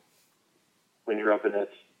when you're up in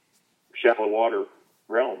that shallow water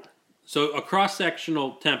realm. So a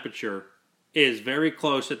cross-sectional temperature is very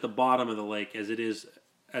close at the bottom of the lake as it is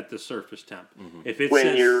at the surface temp. Mm-hmm. If it's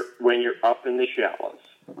when you're up in the shallows.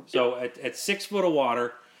 So at 6 foot of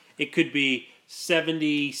water, it could be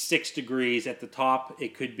 76 degrees at the top.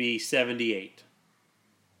 It could be 78.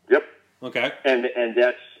 Yep. Okay. And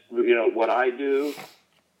that's what I do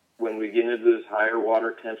when we get into those higher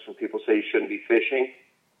water temps. When people say you shouldn't be fishing,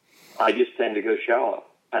 I just tend to go shallow.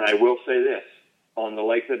 And I will say this: on the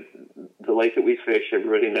lake that we fish,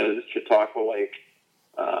 everybody knows it's Chautauqua Lake.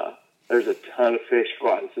 There's a ton of fish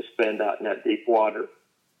go out and suspend out in that deep water.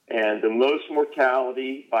 And the most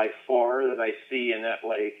mortality by far that I see in that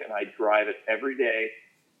lake, and I drive it every day,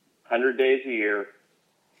 100 days a year,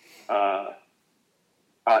 out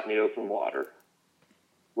in the open water,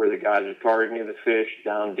 where the guys are targeting the fish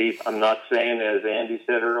down deep. I'm not saying, as Andy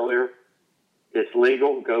said earlier, it's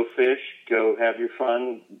legal. Go fish. Go have your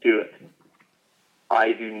fun. Do it.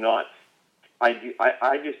 I do not. I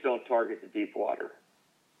just don't target the deep water.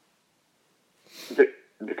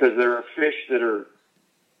 Because there are fish that are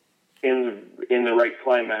in the right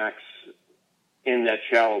climax in that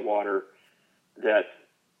shallow water that,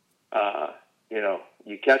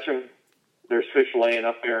 you catch them. There's fish laying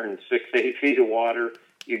up there in 6 to 8 feet of water.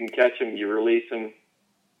 You can catch them, you release them,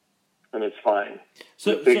 and it's fine.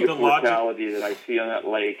 So the biggest mortality that I see on that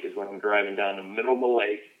lake is when I'm driving down the middle of the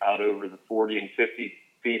lake out over the 40 and 50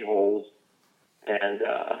 feet holes, and,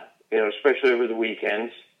 especially over the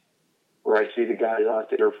weekends, where I see the guys out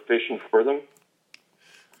there fishing for them,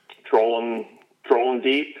 trolling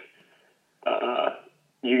deep.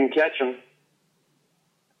 You can catch them.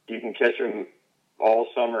 You can catch them all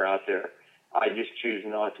summer out there. I just choose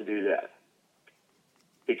not to do that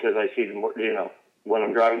because I see them. When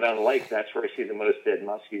I'm driving down the lake, that's where I see the most dead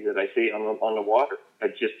muskies that I see on the water.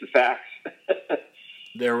 That's just the facts.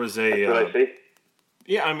 There was that's what I see.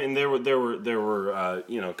 Yeah, I mean there were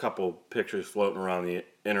a couple pictures floating around the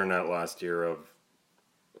internet last year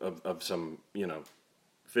of some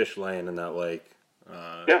fish laying in that lake.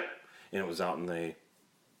 Yeah, and it was out in the.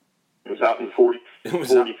 It was out in 40,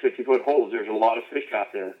 50 foot holes. There's a lot of fish out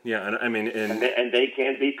there. Yeah, and I mean, and they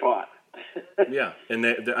can be caught. Yeah, and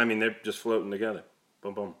they're just floating together.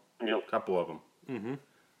 Boom, boom. Yep. A couple of them.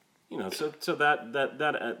 Mm-hmm. So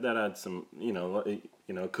that adds some.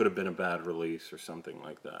 It could have been a bad release or something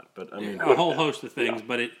like that. But I mean, a whole host of things. Yeah.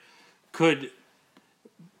 But it could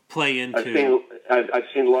play into. I've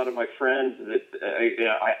seen a lot of my friends that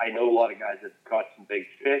I know a lot of guys that caught some big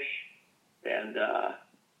fish, and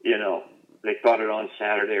they caught it on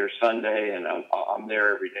Saturday or Sunday, and I'm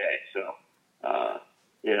there every day. So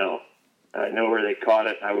I know where they caught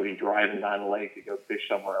it. I would be driving down the lake to go fish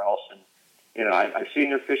somewhere else, and I've seen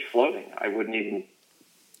their fish floating. I wouldn't even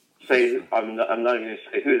say I'm not even going to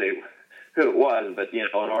say who it was, but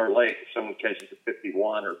on our lake, if someone catches a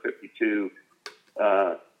 51 or 52,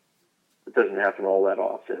 it doesn't happen all that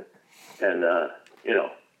often, and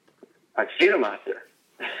I've seen them out there.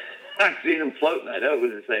 I've seen them floating. I know it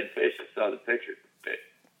was the same fish. I saw the picture.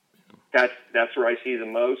 That's where I see the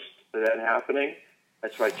most of that happening.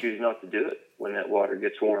 That's why I choose not to do it when that water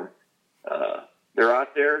gets warm. They're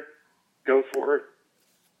out there. Go for it.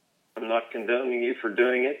 I'm not condoning you for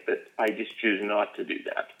doing it, but I just choose not to do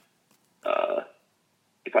that.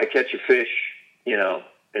 If I catch a fish,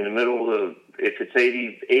 in the middle of, if it's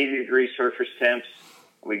 80 degree surface temps,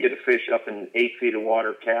 we get a fish up in 8 feet of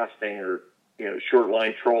water casting or short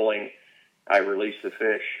line trolling, I release the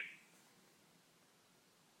fish.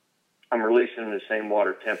 I'm releasing them the same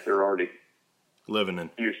water temp they're already living in,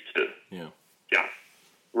 used to. Yeah.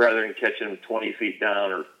 Rather than catching them 20 feet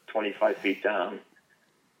down or 25 feet down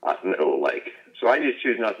out in the middle of the lake. So I just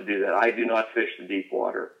choose not to do that. I do not fish the deep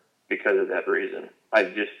water because of that reason.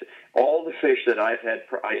 All the fish that I've had,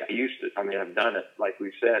 I've done it, like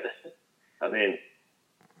we've said. The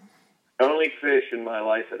only fish in my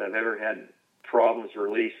life that I've ever had problems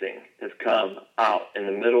releasing have come out in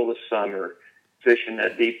the middle of the summer, fishing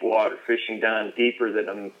that deep water, fishing down deeper than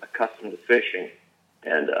I'm accustomed to fishing.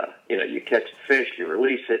 And, you catch the fish, you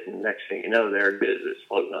release it, and next thing you know, there it is. It's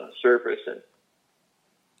floating on the surface. And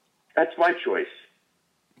that's my choice.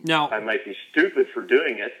 Now, I might be stupid for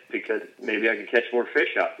doing it because maybe I could catch more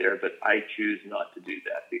fish out there, but I choose not to do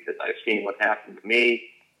that because I've seen what happened to me.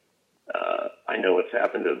 I know what's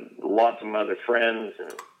happened to lots of my other friends.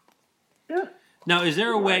 And, yeah. Now, is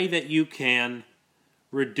there a way that you can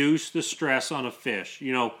reduce the stress on a fish?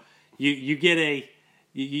 You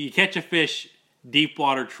catch a fish deep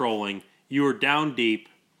water trolling. You are down deep.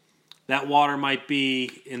 That water might be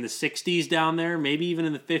in the 60s down there, maybe even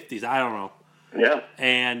in the 50s. I don't know. Yeah.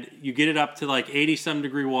 And you get it up to like 80-some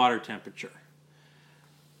degree water temperature.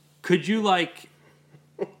 Could you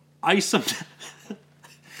ice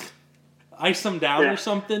them down or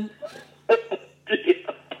something?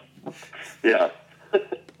 Yeah.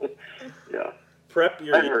 Yeah. Prep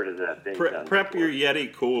your I've heard of that thing. Prep your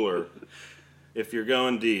Yeti cooler if you're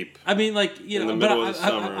going deep. I mean, in the middle of the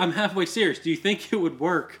summer. I'm halfway serious. Do you think it would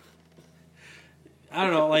work? I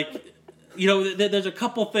don't know. There's a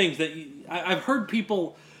couple things that I've heard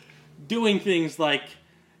people doing things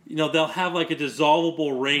they'll have a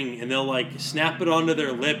dissolvable ring and they'll snap it onto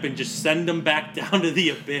their lip and just send them back down to the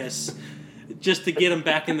abyss just to get them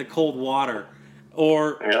back in the cold water.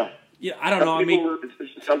 Or, I don't know.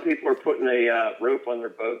 Some people are putting a rope on their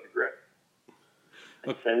boat to grip.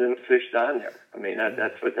 Sending the fish down there.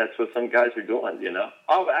 That's what some guys are doing.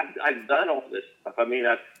 I've done all this stuff.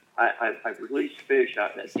 I've released fish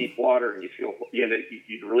out in that deep water, and you feel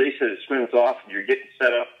you release it, it swims off, and you're getting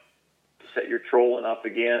set up to set your trolling up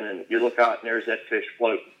again, and you look out, and there's that fish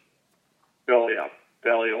floating, belly up,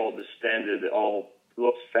 belly all distended, all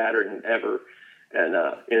looks fatter than ever, and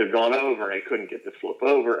it had gone over, and I couldn't get the flip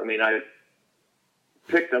over. I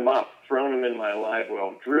picked them up, thrown them in my live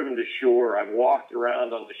well, driven to shore. I've walked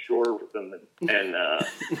around on the shore with them, and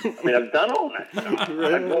I've done all that stuff.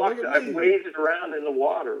 I've waded around in the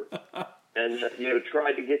water, and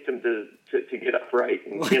tried to get them to get upright.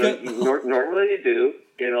 And normally they do,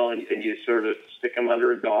 and you sort of stick them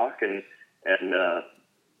under a dock, and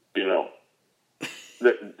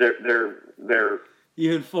they're.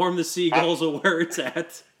 You inform the seagulls of where it's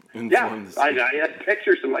at. I had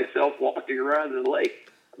pictures of myself walking around in the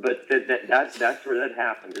lake, but that's where that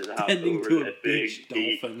happened. Is out over that big,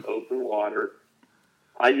 deep, open water.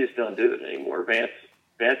 I just don't do it anymore. Vance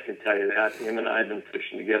can tell you that. Him and I have been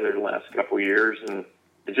fishing together the last couple of years, and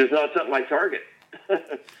it's just not something I target.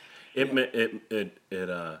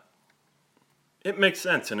 It makes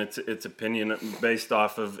sense, and it's opinion based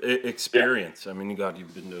off of experience. Yeah.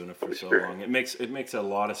 You've been doing it for so long. It makes a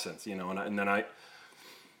lot of sense, And then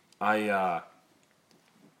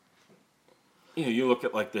you look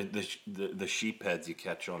at the sheep heads you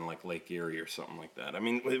catch on Lake Erie or something like that.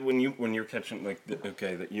 When you're catching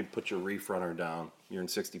that you put your reef runner down, you're in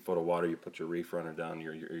 60 foot of water. You put your reef runner down,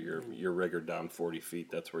 your rigger down 40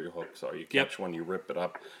 feet. That's where your hooks are. You catch one, you rip it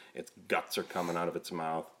up, its guts are coming out of its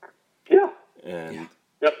mouth. Yeah. And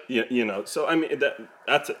yep. So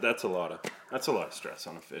that's a lot of stress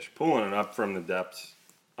on a fish. Pulling it up from the depths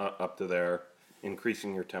up to there,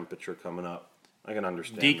 increasing your temperature coming up. I can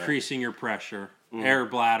understand decreasing your pressure, air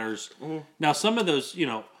bladders. Now some of those,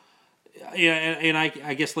 and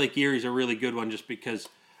I guess Lake Erie's a really good one just because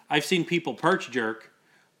I've seen people perch jerk,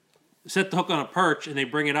 set the hook on a perch, and they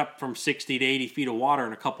bring it up from 60 to 80 feet of water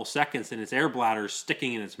in a couple seconds, and its air bladder is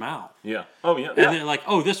sticking in its mouth. Yeah. Oh, yeah. And they're like,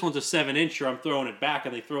 oh, this one's a 7-incher, I'm throwing it back,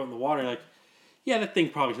 and they throw it in the water. You're like, yeah, that thing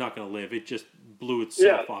probably is not going to live. It just blew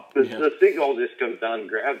itself up. The seagull just comes down and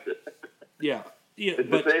grabs it. Yeah. It's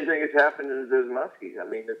the same thing has happened to those muskies.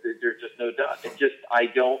 There's just no doubt. I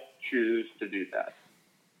don't choose to do that.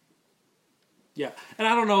 Yeah, and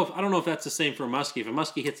I don't know if that's the same for a muskie. If a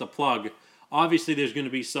muskie hits a plug, obviously there's going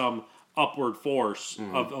to be some upward force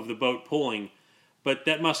of the boat pulling, but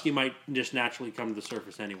that muskie might just naturally come to the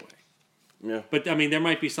surface anyway. Yeah. But there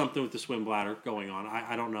might be something with the swim bladder going on.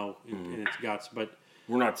 I don't know in its guts, but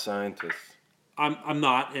we're not scientists. I'm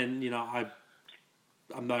not, and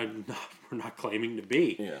I'm not. We're not claiming to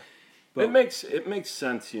be. Yeah. But it makes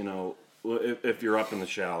sense, Well, if you're up in the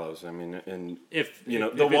shallows, I mean, and if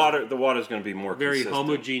the water's going to be more very consistent.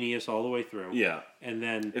 homogeneous all the way through. Yeah, and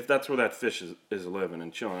then if that's where that fish is living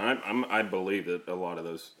and chilling, I believe that a lot of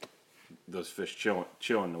those fish chill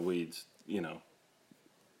in the weeds, Yeah.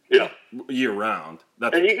 year round.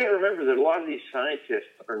 And you got to remember that a lot of these scientists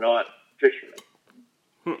are not fishermen.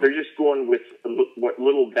 They're just going with what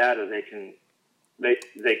little data they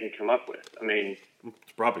can come up with. I mean,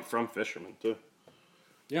 it's probably from fishermen too.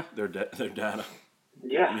 Yeah, their data.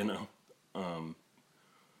 Yeah,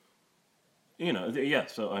 yeah.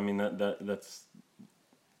 So I mean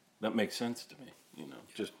that makes sense to me.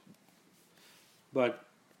 Just. But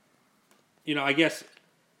I guess,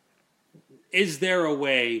 is there a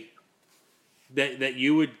way that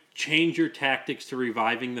you would change your tactics to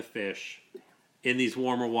reviving the fish in these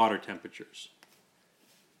warmer water temperatures?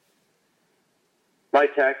 My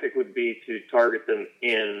tactic would be to target them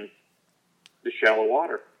in the shallow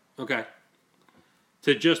water. Okay.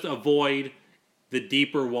 To just avoid the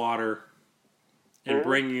deeper water and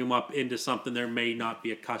bringing them up into something they may not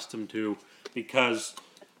be accustomed to, because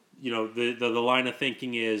the line of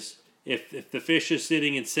thinking is if the fish is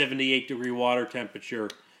sitting in 78-degree water temperature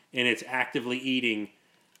and it's actively eating,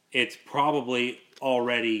 it's probably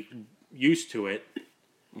already used to it.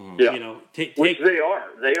 Yeah. Which they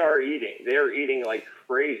are. They are eating. They are eating like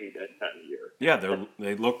crazy that time of year. Yeah,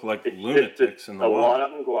 they look like lunatics in the water. A lot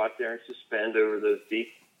of them go out there and suspend over those deep,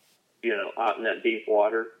 out in that deep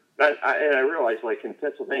water. And I realize, like in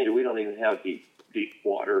Pennsylvania, we don't even have deep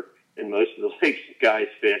water in most of the lakes that guys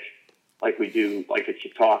fish like we do, like at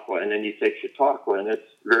Chautauqua. And then you take Chautauqua, and it's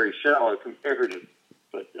very shallow comparative.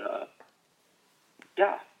 But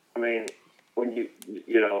yeah, I mean, when you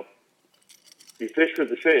fish with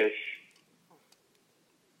the fish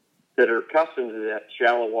that are accustomed to that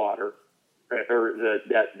shallow water or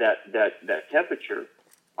that temperature,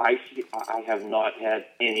 I have not had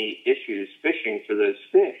any issues fishing for those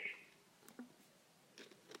fish.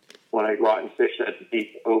 When I go out and fish that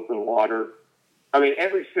deep open water, I mean,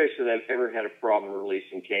 every fish that I've ever had a problem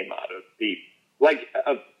releasing came out of deep. Like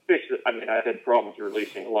a fish that, I mean, I've had problems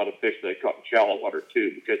releasing a lot of fish that I caught in shallow water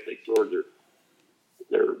too, because they tore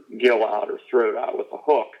their gill out or throat out with a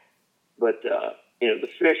hook. But, the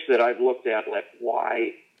fish that I've looked at, like,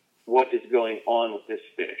 what is going on with this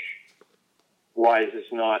fish? Why is this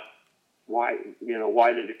not, why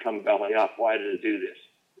did it come belly up? Why did it do this?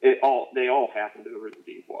 They all happened over the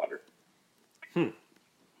deep water.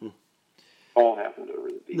 All happened over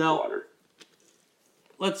the deep water.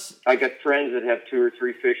 I got friends that have 2 or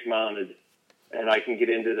 3 fish mounted, and I can get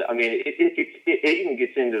into it even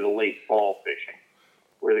gets into the late fall fishing,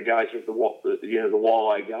 where the guys are the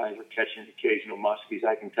walleye guys are catching occasional muskies.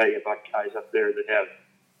 I can tell you about guys up there that have,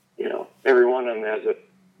 every one of them has a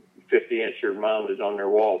 50-incher mounted on their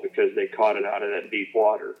wall because they caught it out of that deep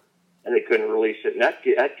water and they couldn't release it. And that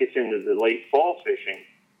gets into the late fall fishing.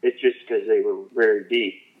 It's just because they were very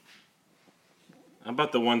deep. How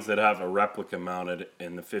about the ones that have a replica mounted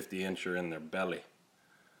and the 50-incher in their belly?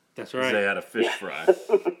 That's right. They had a fish fry.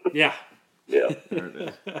 Yeah. Yeah. There it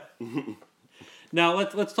is. Now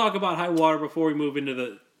let's talk about high water before we move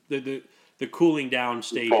into the cooling down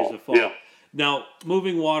stages of fall. Yeah. Now,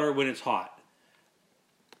 moving water when it's hot.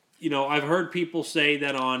 I've heard people say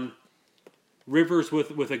that on rivers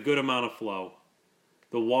with a good amount of flow,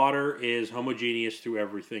 the water is homogeneous through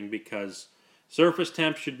everything because surface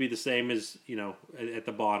temp should be the same as, at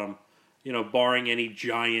the bottom, barring any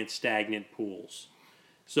giant stagnant pools.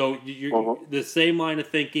 So the same line of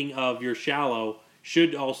thinking of your shallow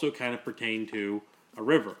should also kind of pertain to a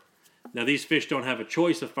river. Now, these fish don't have a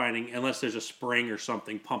choice of finding, unless there's a spring or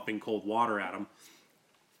something pumping cold water at them.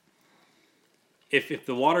 If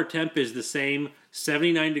the water temp is the same,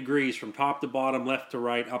 79 degrees from top to bottom, left to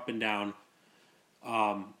right, up and down,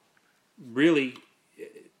 really,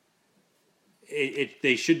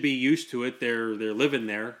 they should be used to it. They're living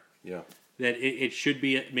there. Yeah. That it should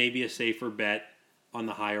be maybe a safer bet on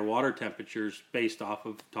the higher water temperatures based off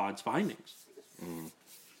of Todd's findings. Mm.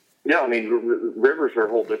 Yeah, I mean, rivers are a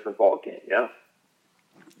whole different ballgame, yeah.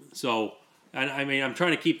 So, and I mean, I'm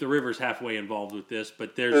trying to keep the rivers halfway involved with this,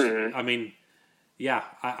 but there's, I mean, yeah,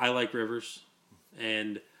 I like rivers.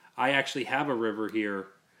 And I actually have a river here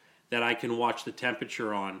that I can watch the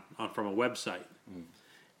temperature on from a website. Mm.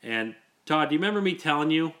 And, Todd, do you remember me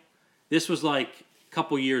telling you, this was like a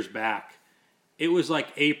couple years back, it was like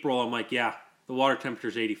April, I'm like, yeah, the water temperature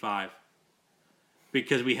is 85.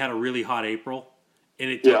 Because we had a really hot April, and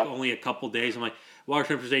it took only a couple days. I'm like, water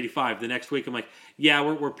temperature is 85. The next week, I'm like, yeah,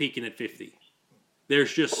 we're peaking at 50.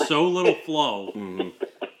 There's just so little flow.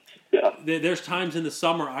 Yeah. There's times in the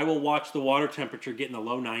summer I will watch the water temperature get in the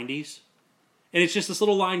low 90s, And it's just this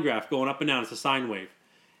little line graph going up and down. It's a sine wave.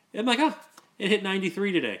 And I'm like, oh, it hit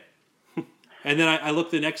 93 today. And then I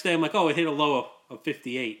look the next day. I'm like, oh, it hit a low of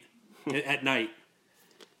 58 at night.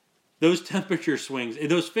 Those temperature swings. And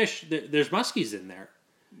those fish, there's muskies in there.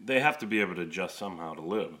 They have to be able to adjust somehow to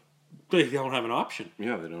live. They don't have an option.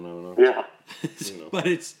 Yeah, they don't have an option. Yeah.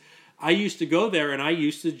 But I used to go there and I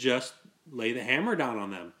used to just lay the hammer down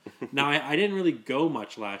on them. Now, I didn't really go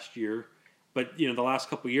much last year, but, the last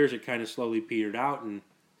couple of years it kind of slowly petered out, and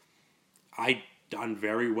I done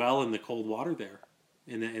very well in the cold water there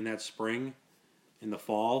in that spring, in the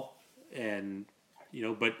fall, and,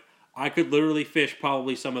 but I could literally fish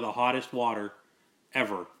probably some of the hottest water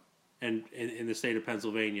ever in the state of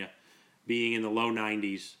Pennsylvania, being in the low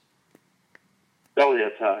 90s. Oh,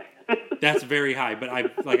 that's high. That's very high, but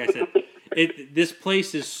like I said, this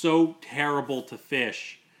place is so terrible to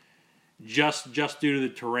fish, just due to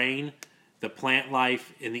the terrain, the plant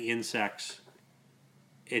life, and the insects.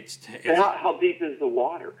 It's how deep is the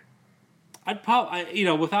water? I'd probably,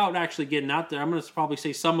 without actually getting out there, I'm going to probably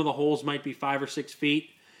say some of the holes might be 5 or 6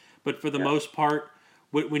 feet, but for the most part,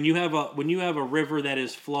 when you have a river that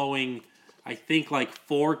is flowing, I think like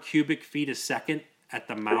 4 cubic feet a second at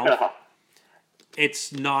the mouth,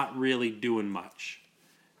 it's not really doing much.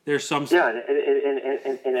 There's some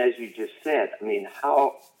and as you just said, I mean,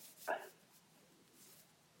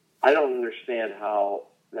 I don't understand how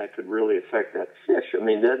that could really affect that fish. I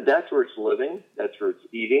mean, that's where it's living, that's where it's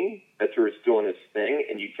eating, that's where it's doing its thing,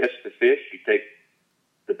 and you catch the fish, you take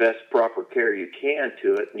the best proper care you can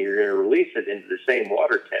to it, and you're going to release it into the same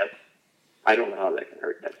water temp. I don't know how that can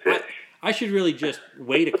hurt that fish. I should really just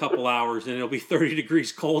wait a couple hours and it'll be 30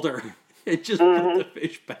 degrees colder and just put the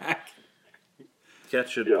fish back.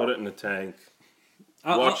 Catch it, put it in the tank.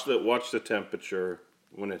 Watch the temperature.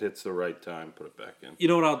 When it hits the right time, put it back in. You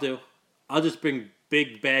know what I'll do? I'll just bring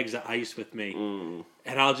big bags of ice with me,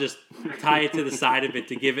 and I'll just tie it to the side of it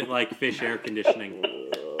to give it like fish air conditioning.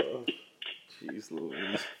 Jeez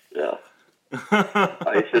Louise. Yeah.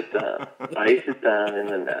 Ice it down in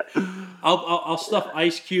the net. I'll stuff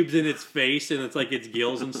ice cubes in its face and it's like its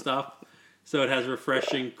gills and stuff, so it has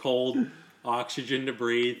refreshing cold oxygen to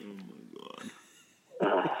breathe.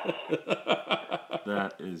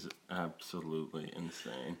 That is absolutely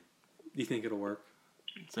insane. Do you think it'll work?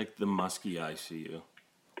 It's like the musky ICU.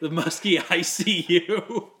 The musky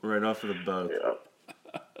ICU. Right off of the boat.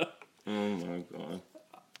 Yeah. Oh my god.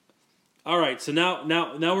 All right, so now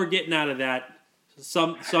we're getting out of that.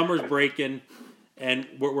 Summer's breaking, and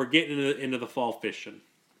we're getting into the fall fishing.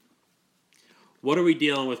 What are we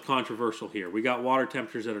dealing with controversial here? We got water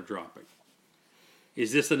temperatures that are dropping.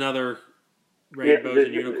 Is this another rainbows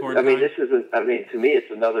and unicorn time? To me,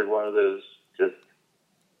 it's another one of those just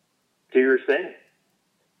do your thing.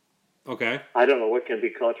 Okay. I don't know what can be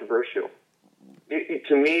controversial.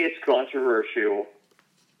 To me, it's controversial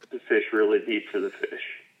to fish really deep for the fish.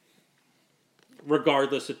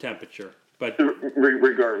 Regardless of temperature. But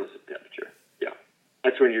regardless of temperature, yeah.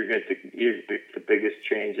 That's when you're going to the biggest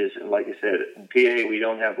changes. And like I said, in PA, we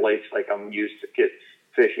don't have lakes like I'm used to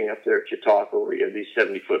fishing up there at Chautauqua, where you have these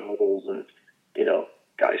 70-foot holes and,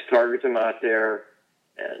 guys target them out there,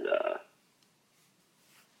 and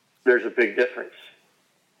there's a big difference.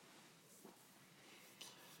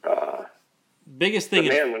 Biggest thing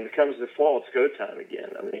is, when it comes to fall, it's go time again.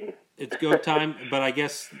 I mean, it's go time, but I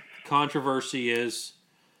guess controversy is,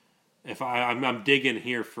 if I'm digging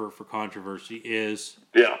here for controversy, is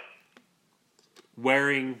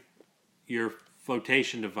wearing your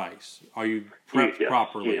flotation device. Are you prepped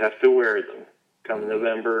properly? You have to wear them come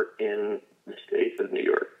November in the state of New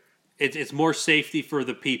York. It's more safety for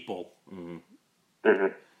the people. Mm-hmm.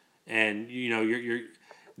 Mm-hmm. And you're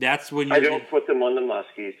that's when you. I don't put them on the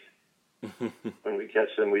muskies. When we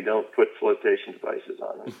catch them, we don't put flotation devices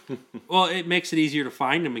on them. Well, it makes it easier to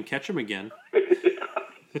find them and catch them again. Oh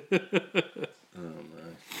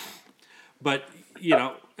my! But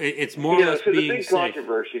it's more or less so being the big safe.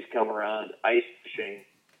 Controversies come around ice fishing,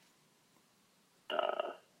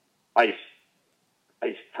 ice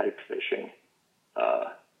type fishing,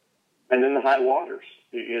 and then the high waters,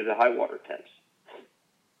 the high water temps.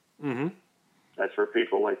 Mm-hmm. That's where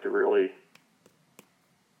people like to really.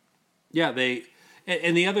 Yeah,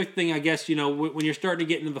 and the other thing, I guess, when you're starting to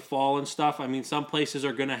get into the fall and stuff, I mean, some places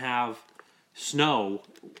are going to have snow.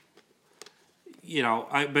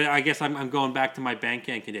 But I guess I'm going back to my bank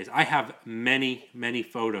yanking days. I have many, many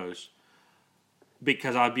photos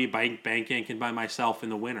because I'd be bank yanking by myself in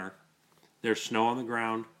the winter. There's snow on the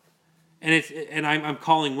ground, and I'm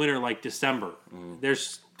calling winter like December. Mm.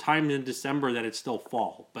 There's times in December that it's still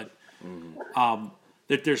fall, but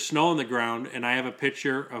that there's snow on the ground, and I have a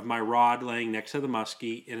picture of my rod laying next to the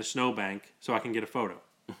muskie in a snowbank so I can get a photo.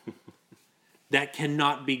 That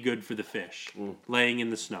cannot be good for the fish, laying in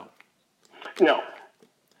the snow. No.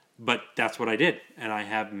 But that's what I did, and I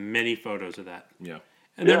have many photos of that. Yeah.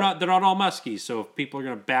 And they're not all muskies, so if people are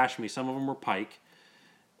going to bash me, some of them were pike,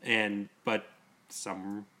 but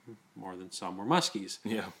some more than some were muskies.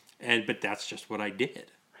 Yeah. But that's just what I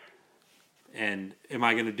did. And am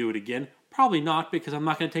I going to do it again? Probably not, because I'm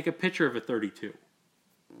not going to take a picture of a 32.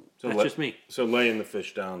 So that's just me. So laying the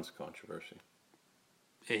fish down is controversy.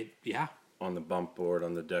 Yeah. On the bump board,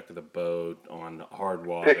 on the deck of the boat, on hard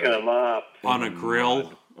water. Picking them up. On a grill.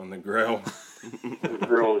 Mud, on the grill. The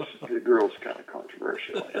grill's kind of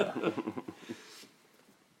controversial, yeah.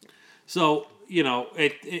 So,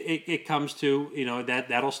 it comes to,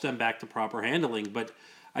 that'll stem back to proper handling. But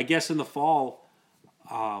I guess in the fall,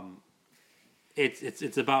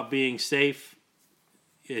 it's about being safe.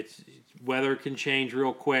 Weather can change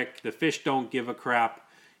real quick. The fish don't give a crap.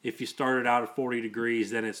 If you started out at 40 degrees,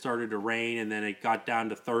 then it started to rain, and then it got down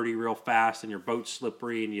to 30 real fast, and your boat's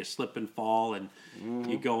slippery, and you slip and fall, and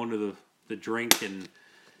you go into the drink, and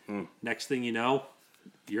next thing you know,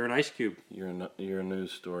 you're an ice cube. You're a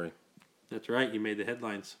news story. That's right. You made the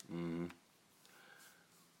headlines. Mm-hmm.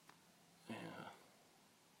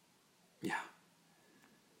 Yeah.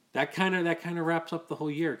 That kind of wraps up the whole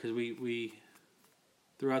year, because we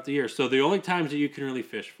throughout the year. So the only times that you can really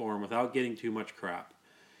fish for them without getting too much crap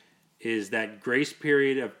is that grace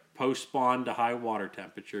period of post-spawn to high water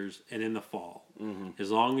temperatures and in the fall. Mm-hmm. As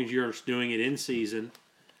long as you're doing it in season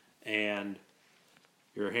and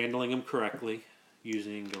you're handling them correctly,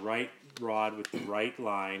 using the right rod with the right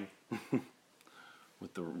line.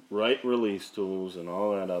 With the right release tools and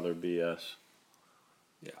all that other BS.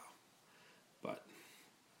 Yeah. But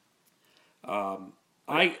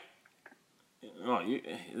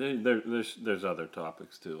there's other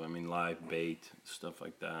topics too. I mean, live bait, stuff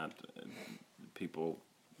like that. People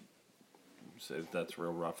say that's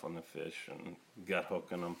real rough on the fish, and gut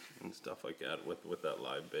hooking them and stuff like that with that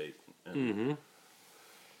live bait. And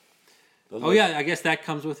I guess that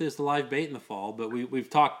comes with is the live bait in the fall. But we've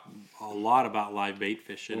talked a lot about live bait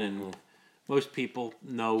fishing, and most people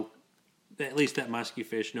know, at least that musky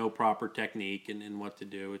fish, know proper technique and what to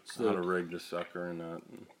do. It's how to rig the sucker and that.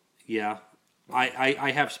 Yeah.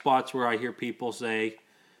 I have spots where I hear people say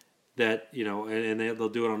that, and they'll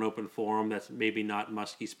do it on open forum that's maybe not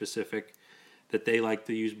muskie specific, that they like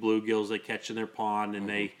to use bluegills they catch in their pond, and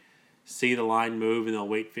they see the line move, and they'll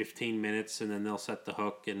wait 15 minutes, and then they'll set the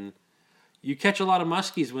hook. And you catch a lot of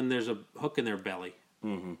muskies when there's a hook in their belly.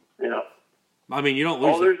 Mm-hmm. Yeah. I mean, you don't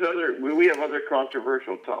lose we have other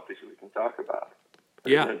controversial topics we can talk about.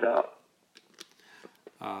 Yeah. No doubt.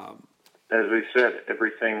 As we said,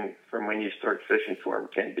 everything from when you start fishing for them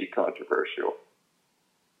can be controversial.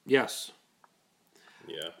 Yes.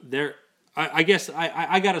 Yeah. I guess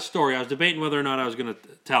I got a story. I was debating whether or not I was going to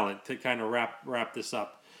tell it to kind of wrap this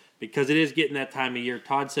up, because it is getting that time of year.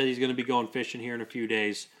 Todd said he's going to be going fishing here in a few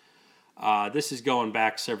days. This is going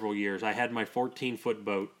back several years. I had my 14-foot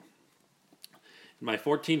boat. My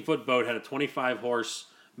 14-foot boat had a 25-horse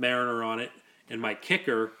Mariner on it, and my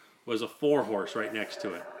kicker was a 4-horse right next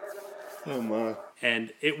to it. Oh my!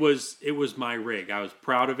 And it was my rig. I was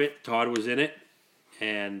proud of it. Todd was in it,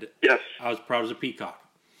 and yes, I was proud as a peacock.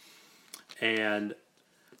 And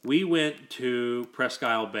we went to Presque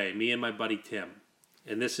Isle Bay, me and my buddy Tim,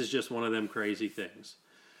 and this is just one of them crazy things.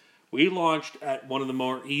 We launched at one of the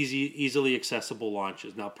more easily accessible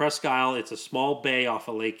launches. Now, Presque Isle, it's a small bay off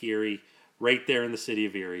of Lake Erie, right there in the city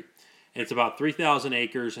of Erie. And it's about 3,000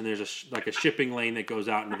 acres, and there's a shipping lane that goes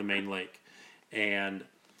out into the main lake. And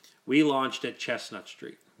we launched at Chestnut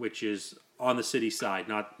Street, which is on the city side,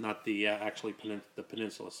 not the actually the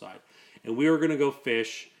peninsula side. And we were going to go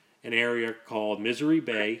fish an area called Misery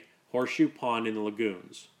Bay, Horseshoe Pond in the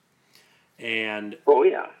lagoons. And oh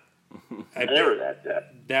yeah, I never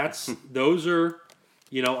that. Those are,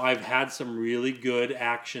 I've had some really good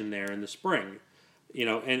action there in the spring,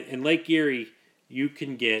 and in Lake Erie, you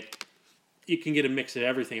can get a mix of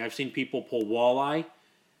everything. I've seen people pull walleye.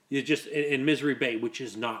 You just in Misery Bay, which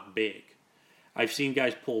is not big. I've seen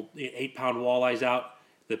guys pull 8-pound walleyes out.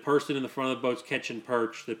 The person in the front of the boat's catching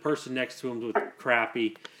perch. The person next to him with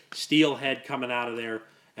crappie, steelhead coming out of there.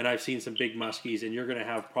 And I've seen some big muskies. And you're going to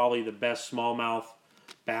have probably the best smallmouth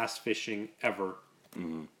bass fishing ever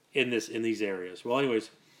in these areas. Well, anyways,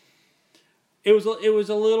 it was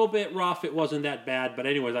a little bit rough. It wasn't that bad, but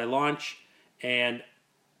anyways, I launched and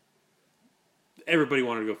everybody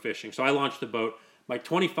wanted to go fishing, so I launched the boat. My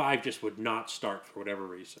 25 just would not start for whatever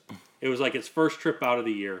reason. It was like its first trip out of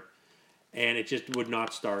the year, and it just would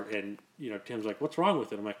not start. And Tim's like, "What's wrong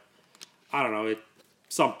with it?" I'm like, "I don't know. I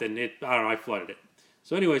don't know. I flooded it."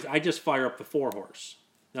 So, anyways, I just fire up the 4-horse.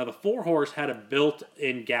 Now, the 4-horse had a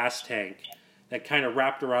built-in gas tank that kind of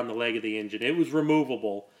wrapped around the leg of the engine. It was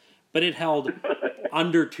removable, but it held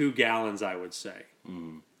under 2 gallons, I would say.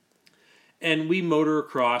 Mm. And we motor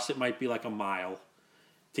across. It might be like a mile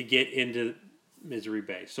to get into Misery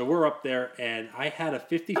Bay. So we're up there, and I had a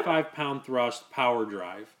 55-pound thrust power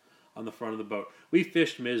drive on the front of the boat. We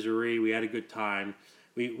fished Misery. We had a good time.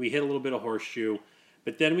 We hit a little bit of horseshoe.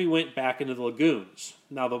 But then we went back into the lagoons.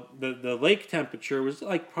 Now, the lake temperature was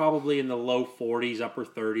like probably in the low 40s, upper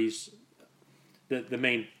 30s, the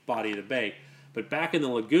main body of the bay. But back in the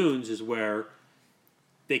lagoons is where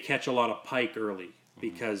they catch a lot of pike early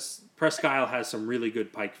because Presque Isle has some really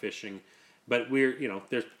good pike fishing. But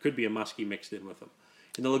there could be a muskie mixed in with them.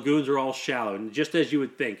 And the lagoons are all shallow. And just as you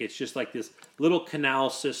would think, it's just like this little canal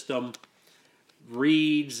system,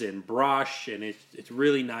 reeds and brush, and it's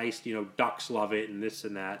really nice. Ducks love it and this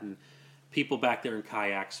and that, and people back there in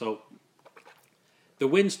kayaks. So the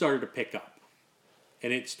wind started to pick up,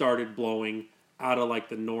 and it started blowing out of like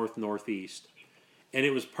the northeast, and it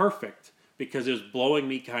was perfect because it was blowing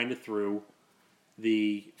me kind of through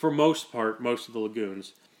for most of the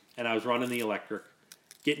lagoons, and I was running the electric,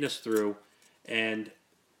 getting us through, and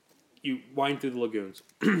you wind through the lagoons.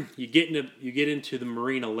 you get into the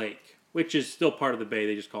Marina Lake, which is still part of the bay.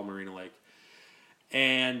 They just call it Marina Lake.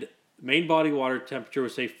 And main body water temperature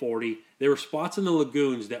was, say, 40. There were spots in the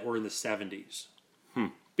lagoons that were in the 70s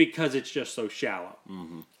because it's just so shallow.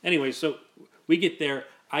 Mm-hmm. Anyway, so we get there.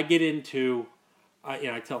 I get into,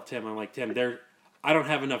 I tell Tim, I'm like, Tim, I don't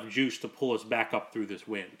have enough juice to pull us back up through this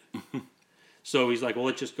wind. So he's like, well,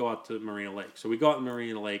 let's just go out to Marina Lake. So we go out to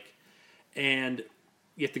Marina Lake, and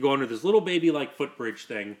you have to go under this little baby-like footbridge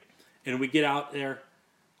thing, and we get out there.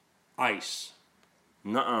 Ice.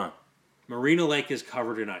 Nuh-uh. Marina Lake is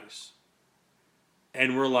covered in ice.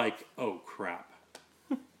 And we're like, oh, crap.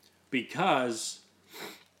 Because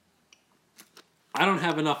I don't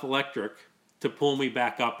have enough electric to pull me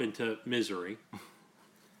back up into Misery.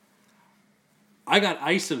 I got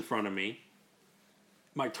ice in front of me.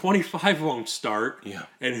 My 25 won't start. Yeah.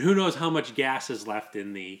 And who knows how much gas is left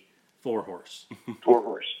in the 4-horse.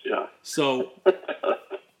 4-horse, yeah. So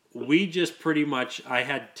we just pretty much, I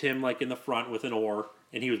had Tim like in the front with an oar,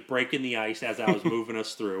 and he was breaking the ice as I was moving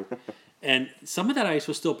us through. And some of that ice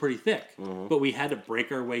was still pretty thick, but we had to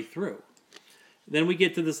break our way through. Then we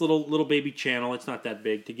get to this little baby channel. It's not that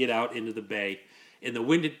big to get out into the bay, and the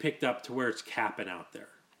wind had picked up to where it's capping out there.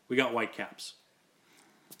 We got white caps,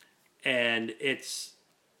 and it's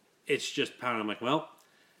just pounding. I'm like, well,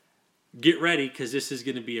 get ready because this is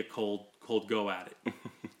going to be a cold go at it.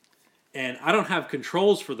 And I don't have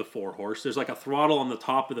controls for the 4-horse. There's like a throttle on the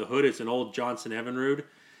top of the hood. It's an old Johnson Evinrude.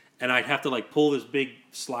 And I'd have to like pull this big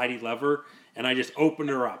slidey lever, and I just opened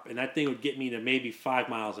her up. And that thing would get me to maybe 5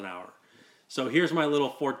 miles an hour. So here's my little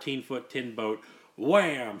 14-foot tin boat.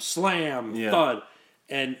 Wham, slam, thud.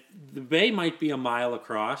 And the bay might be a mile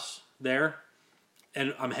across there.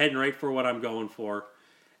 And I'm heading right for what I'm going for.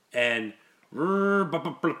 And oh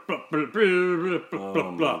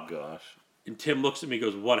my gosh. And Tim looks at me and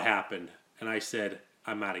goes, what happened? And I said,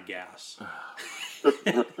 I'm out of gas.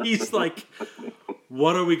 He's like,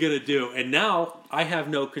 what are we going to do? And now I have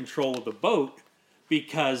no control of the boat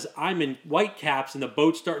because I'm in white caps and the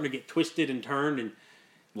boat's starting to get twisted and turned. And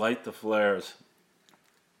light the flares.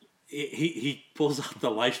 He pulls out the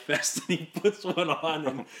life vest and he puts one on.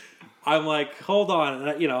 And I'm like, hold on.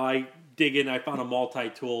 And I dig in. I found a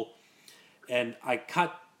multi-tool. And I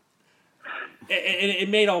cut. And it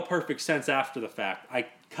made all perfect sense after the fact. I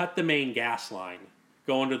cut the main gas line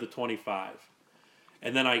going to the 25.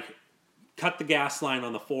 And then I cut the gas line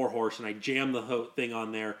on the 4-horse and I jammed the thing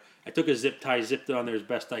on there. I took a zip tie, zipped it on there as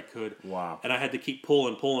best I could. Wow. And I had to keep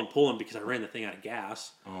pulling because I ran the thing out of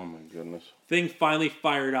gas. Oh my goodness. Thing finally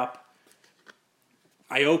fired up.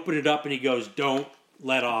 I opened it up and he goes, don't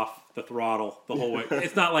let off the throttle the whole way.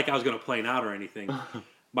 It's not like I was going to plane out or anything.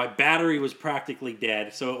 My battery was practically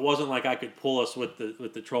dead, so it wasn't like I could pull us with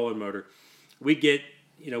the trolling motor. We get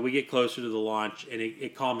closer to the launch, and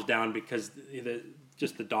it calms down because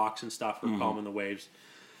the docks and stuff are calming the waves.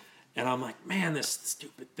 And I'm like, man, this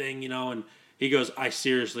stupid thing, And he goes, I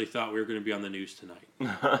seriously thought we were going to be on the news tonight.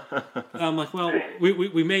 And I'm like, well,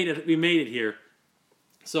 we made it. We made it here.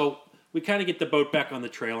 So we kind of get the boat back on the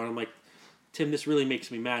trail, and I'm like, Tim, this really makes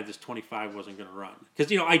me mad. This 25 wasn't going to run because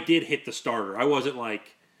I did hit the starter. I wasn't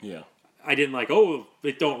like. Yeah. I didn't like,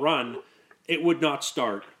 it don't run. It would not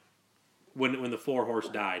start when the 4-horse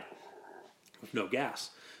died with no gas.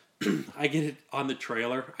 I get it on the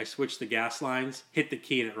trailer. I switch the gas lines, hit the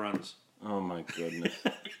key, and it runs. Oh my goodness.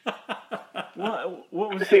 What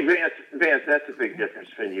was? See, Vance, that's a big difference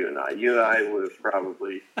between you and I. You and I would have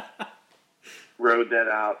probably rode that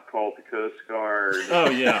out, called the Coast Guard. Oh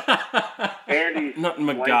yeah. Andy's not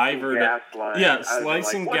MacGyver. Gas line. Yeah,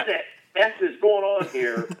 slicing gas. What the F is going on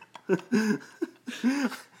here?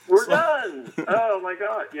 We're done. Oh my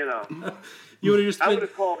God, you know. You would have just. I would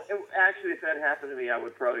have called. Actually, if that happened to me, I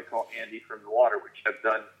would probably call Andy from the water, which I've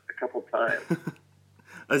done a couple times.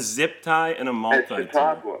 A zip tie and a multi-tool. At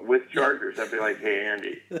Chautauqua with chargers. I'd be like, "Hey,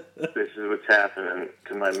 Andy, this is what's happening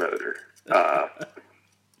to my motor."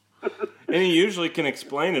 And he usually can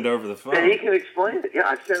explain it over the phone. And he can explain it. Yeah,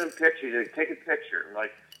 I've sent him pictures. Like, take a picture. I'm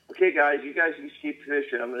like, "Okay, guys, you guys keep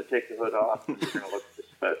fishing. I'm going to take the hood off. And we're going to look at this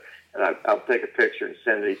boat." And I'll take a picture and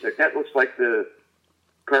send it. He's like, "That looks like the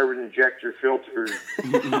carbon injector filter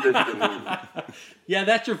system." Yeah,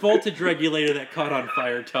 that's your voltage regulator that caught on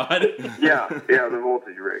fire, Todd. yeah, the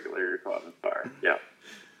voltage regulator caught on fire. Yeah.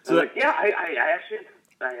 So like, yeah, I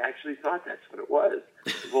actually thought that's what it was.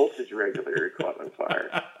 The voltage regulator caught on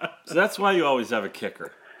fire. So that's why you always have a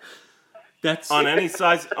kicker. That's on any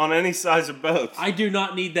size of boat. I do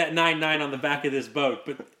not need that 9.9 on the back of this boat,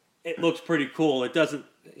 but it looks pretty cool. It doesn't,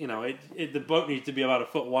 you know, the boat needs to be about a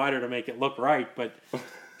foot wider to make it look right, but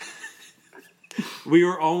we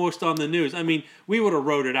were almost on the news. I mean, we would have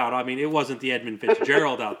rode it out. I mean, it wasn't the Edmund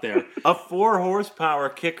Fitzgerald out there. A 4-horsepower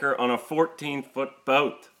kicker on a 14-foot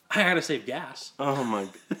boat. I gotta save gas. Oh my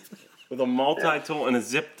God. With a multi-tool and a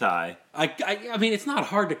zip tie. I mean, it's not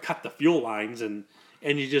hard to cut the fuel lines and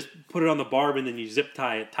you just put it on the barb and then you zip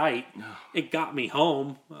tie it tight. It got me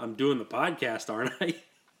home. I'm doing the podcast, aren't I?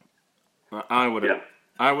 I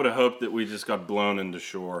would have hoped that we just got blown into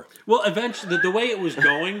shore. Well, eventually, the way it was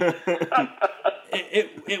going,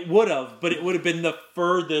 it would have, but it would have been the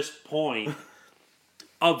furthest point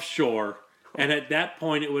of shore. And at that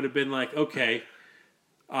point, it would have been like, okay,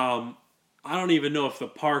 I don't even know if the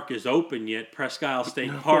park is open yet, Presque Isle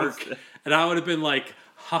State Park. And I would have been like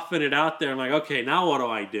huffing it out there. I'm like, okay, now what do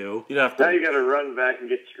I do? Now you got to run back and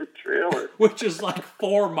get your trailer. Which is like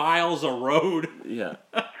 4 miles of road. Yeah.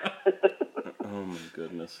 Oh my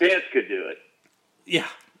goodness. Vance could do it. Yeah.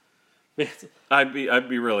 I'd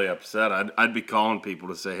be really upset. I'd be calling people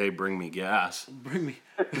to say, "Hey, bring me gas. Bring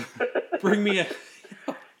me a."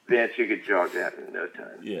 Vance, you could jog that in no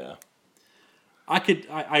time. Yeah.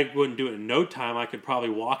 I wouldn't do it in no time. I could probably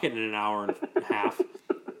walk it in an hour and a half.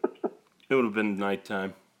 It would have been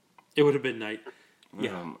nighttime. It would have been night.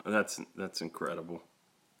 Yeah. That's incredible.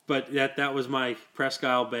 But that was my Presque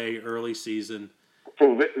Isle Bay early season.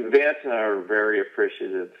 So Vance and I are very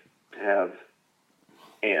appreciative to have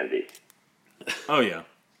Andy. Oh yeah.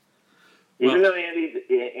 Even though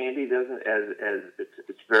Andy doesn't, as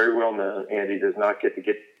it's very well known, Andy does not get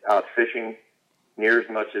out fishing near as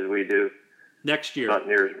much as we do. Next year. Not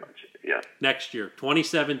near as much, yeah. Next year.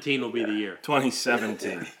 2017 will be the year.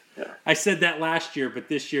 2017. Yeah. I said that last year, but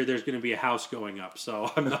this year there's going to be a house going up,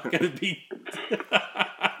 so I'm not going to be...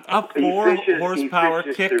 A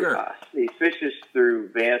 4-horsepower kicker. He fishes through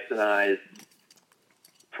Vance and I's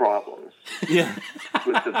problems. Yeah.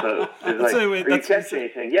 With the boat. It's like, are you catching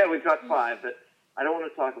anything? Yeah, we've got 5, but I don't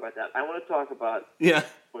want to talk about that. I want to talk about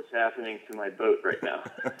what's happening to my boat right now.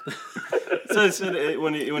 So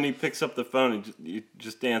when he picks up the phone, you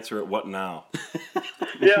just answer it, "What now?"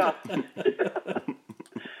 Yeah.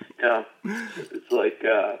 Yeah. It's like,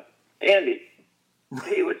 Andy,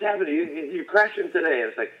 hey, what's happening? You're crashing today.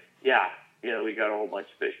 It's like, yeah, we got a whole bunch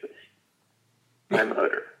of fish, but my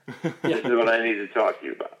motor. This is what I need to talk to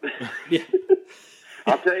you about. Yeah.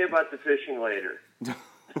 I'll tell you about the fishing later.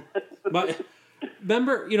 But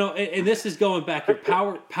remember, and this is going back, your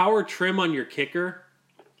power trim on your kicker.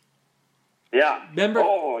 Yeah. Remember?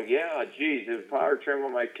 Oh, yeah. Geez, the power trim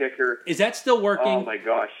on my kicker. Is that still working? Oh, my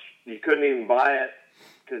gosh. You couldn't even buy it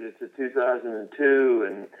because it's a 2002,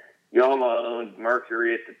 and Yamaha owned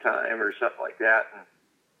Mercury at the time or something like that. And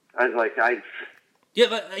I was like,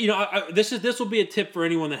 Yeah, this will be a tip for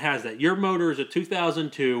anyone that has that. Your motor is a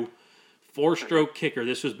 2002 4-stroke kicker.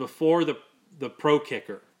 This was before the Pro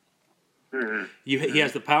kicker. Mm-hmm. He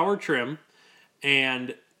has the power trim,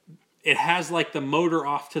 and it has like the motor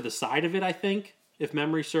off to the side of it, I think, if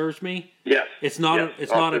memory serves me. Yes. It's not. Yes.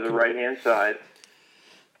 It's off not to the right hand side.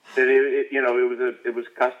 It was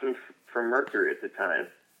custom from Mercury at the time,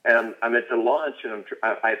 and I'm at the launch, and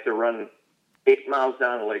I have to run 8 miles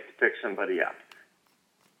down the lake to pick somebody up,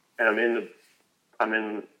 and I'm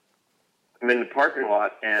in the parking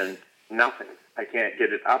lot, and nothing. I can't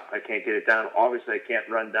get it up. I can't get it down. Obviously, I can't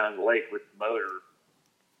run down the lake with the motor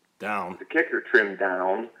down, the kicker trimmed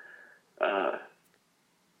down.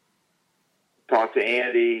 talked to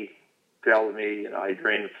Andy, telling me, I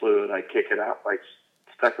drain the fluid, I kick it out. I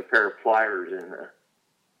stuck a pair of pliers in there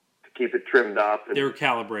to keep it trimmed up. And, they were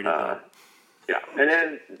calibrated. Yeah,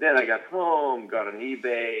 and then I got home, got on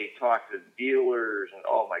eBay, talked to dealers, and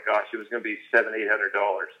oh my gosh, it was going to be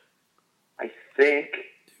 $700-800. I think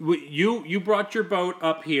you brought your boat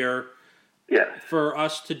up here. Yeah. For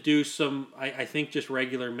us to do some, I think just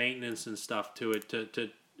regular maintenance and stuff to it. To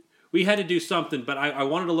we had to do something, but I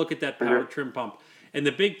wanted to look at that power trim pump. And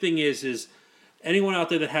the big thing is anyone out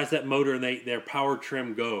there that has that motor and their power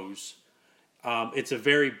trim goes, it's a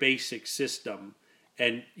very basic system.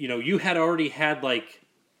 And you had already had like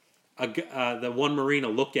the one Marina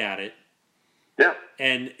look at it. Yeah.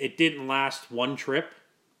 And it didn't last one trip.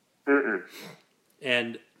 Mm-mm.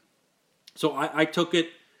 And so I took it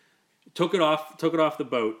off the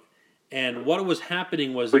boat, and what was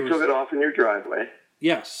happening was we took it off in your driveway.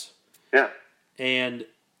 Yes. Yeah. And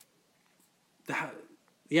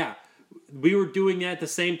we were doing that at the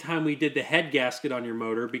same time we did the head gasket on your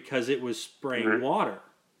motor because it was spraying water.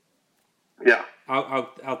 Yeah.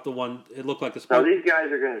 Out the one. It looked like a smoke. Now these guys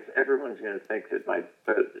everyone's gonna think that my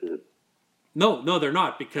boat is a No, they're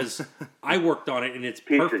not, because I worked on it and it's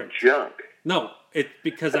piece perfect. of junk. No, it's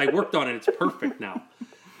because I worked on it. It's perfect now.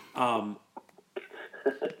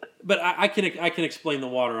 But I can explain the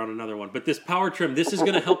water on another one. But this power trim, this is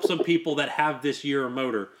going to help some people that have this year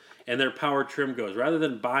motor and their power trim goes. Rather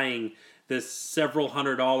than buying this several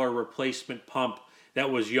 $100 replacement pump that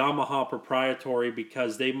was Yamaha proprietary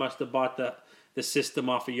because they must have bought the system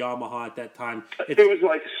off of Yamaha at that time. It was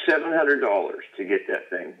like $700 to get that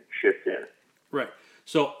thing shipped in. Right.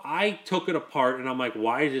 So I took it apart and I'm like,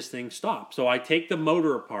 why does this thing stop? So I take the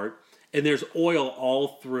motor apart and there's oil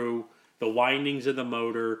all through the windings of the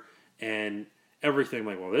motor and everything. I'm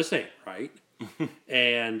like, well, this ain't right.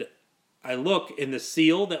 And I look, and the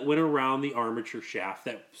seal that went around the armature shaft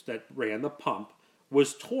that ran the pump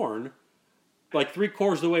was torn like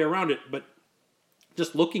 3/4 of the way around it. But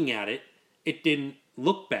just looking at it, it didn't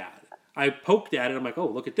look bad. I poked at it. I'm like, oh,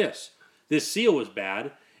 look at this. This seal was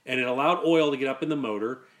bad, and it allowed oil to get up in the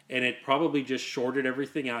motor, and it probably just shorted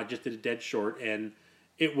everything out, just did a dead short, and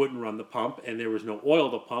it wouldn't run the pump, and there was no oil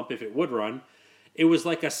to pump if it would run. It was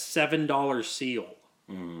like a $7 seal.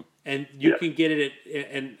 Mm-hmm. And you can get it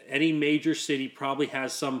and any major city probably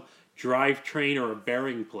has some drivetrain or a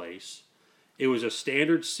bearing place. It was a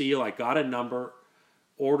standard seal. I got a number,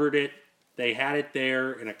 ordered it. They had it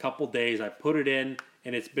there in a couple days. I put it in,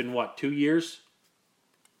 and it's been, 2 years?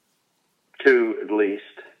 2 at least.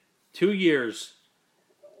 2 years.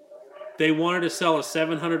 They wanted to sell a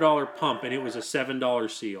 $700 pump, and it was a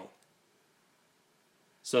 $7 seal.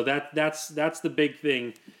 So that's the big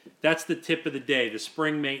thing. That's the tip of the day, the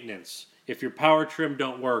spring maintenance. If your power trim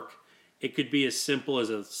don't work, it could be as simple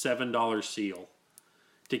as a $7 seal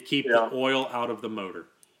to keep the oil out of the motor.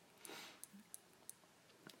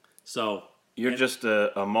 So you're just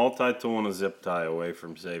a multi-tool and a zip tie away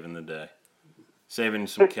from saving the day. Saving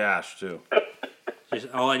some cash, too.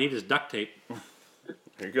 All I need is duct tape.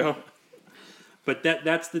 There you go. But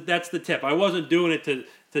that's the tip. I wasn't doing it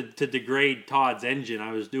to degrade Todd's engine.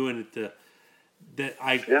 I was doing it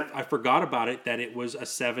I forgot about it, that it was a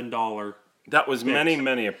 $7. That was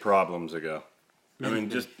many problems ago. I mean,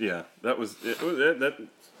 that was it.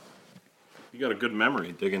 You got a good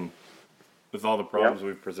memory digging with all the problems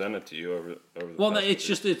we've presented to you over the Well,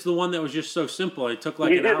 it's the one that was just so simple. It took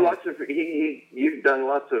like an hour. You've done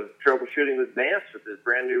lots of troubleshooting with Vance with his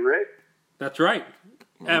brand new rig. That's right.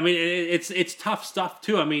 I mean, it's tough stuff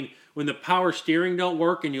too. I mean, when the power steering don't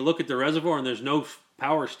work and you look at the reservoir and there's no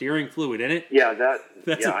power steering fluid in it. Yeah,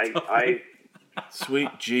 that's I sweet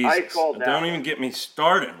Jesus. I called that. Don't even get me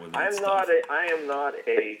started with that stuff. I am not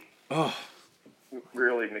a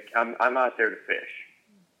really. I'm out there to fish,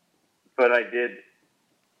 but I did.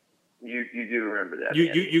 You do remember that?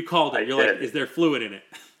 You called it. You're like, is there fluid in it?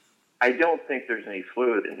 I don't think there's any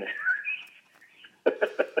fluid in there.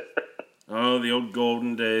 Oh, the old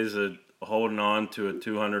golden days of holding on to a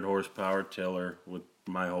 200 horsepower tiller with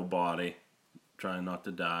my whole body, trying not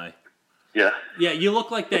to die. Yeah. Yeah, you look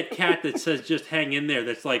like that cat that says just hang in there,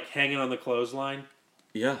 that's like hanging on the clothesline.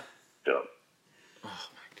 Yeah. So. Oh,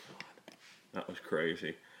 my God. That was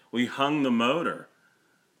crazy. We hung the motor.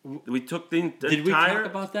 We took the entire... Did we talk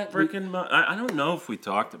about that? Freaking I don't know if we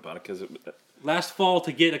talked about it, because last fall,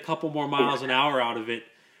 to get a couple more miles an hour out of it,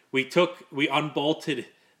 we unbolted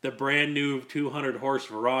the brand new 200 horse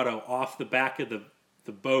Verado off the back of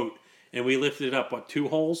the boat, and we lifted it up, 2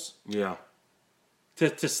 holes? Yeah.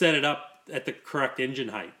 To set it up at the correct engine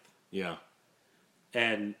height. Yeah.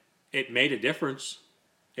 And it made a difference.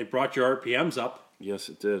 It brought your RPMs up. Yes,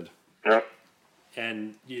 it did. Yep.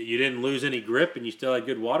 and you didn't lose any grip, and you still had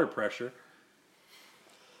good water pressure.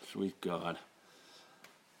 Sweet God.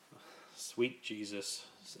 Sweet Jesus.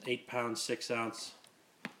 8 pounds, 6 ounce.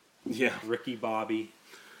 Yeah. Ricky Bobby.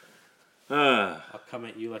 I'll come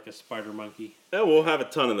at you like a spider monkey. Yeah, we'll have a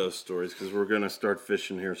ton of those stories because we're going to start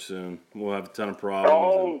fishing here soon. We'll have a ton of problems.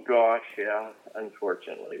 Oh, gosh, yeah.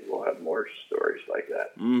 Unfortunately, we'll have more stories like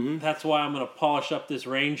that. Mm-hmm. That's why I'm going to polish up this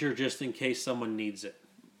Ranger just in case someone needs it.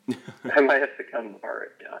 I might have to come borrow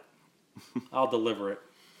it, yeah. I'll deliver it.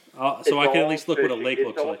 So I can at least look what a lake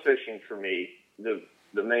looks like. It's all fishing for me. The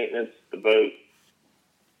maintenance, the boat.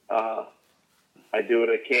 I do what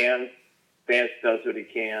I can. Vance does what he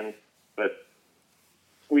can. But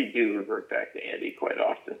we do revert back to Andy quite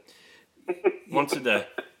often. Once a day.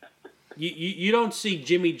 You don't see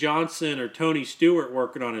Jimmy Johnson or Tony Stewart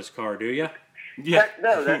working on his car, do you? Yeah.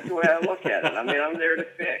 No, that's the way I look at it. I mean, I'm there to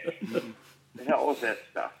fish. The hell with that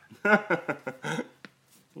stuff.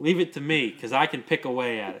 Leave it to me, because I can pick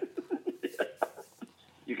away at it.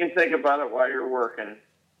 You can think about it while you're working.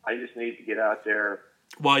 I just need to get out there.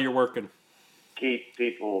 While you're working. Keep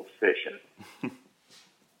people fishing.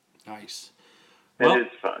 Nice. Well,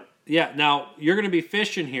 it's fun. Yeah, now you're going to be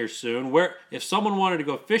fishing here soon. If someone wanted to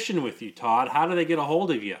go fishing with you, Todd, how do they get a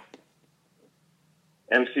hold of you?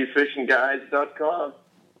 mcfishingguides.com.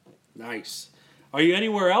 Nice. Are you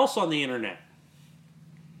anywhere else on the internet?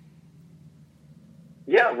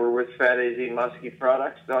 Yeah, we're with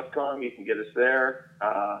fatazmuskyproducts.com. You can get us there.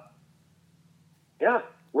 Yeah,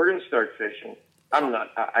 we're going to start fishing. I'm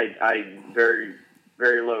not. I very,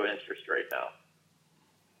 very low interest right now.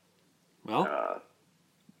 Well,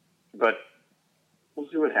 but we'll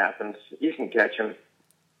see what happens. You can catch them.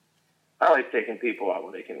 I like taking people out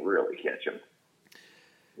when they can really catch them.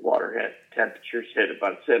 Water temperatures hit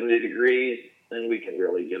about 70 degrees, then we can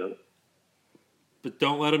really get them. But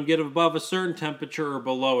don't let them get above a certain temperature or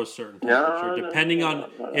below a certain temperature, depending on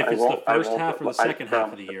if it's the first half or the second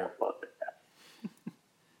half of the year.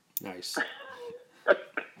 Nice.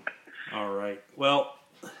 All right. Well,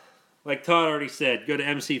 like Todd already said, go to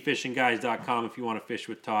mcfishingguys.com if you want to fish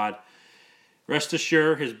with Todd. Rest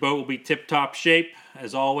assured, his boat will be tip-top shape.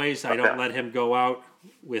 As always, I don't let him go out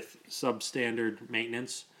with substandard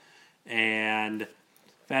maintenance. And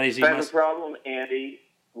Fatty Z if I have a problem, Andy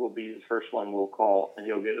will be the first one we'll call, and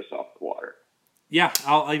he'll get us off the water. Yeah,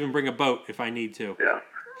 I'll even bring a boat if I need to. Yeah.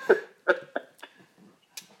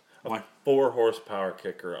 A 4 horsepower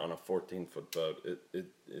kicker on a 14-foot boat. It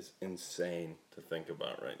is insane to think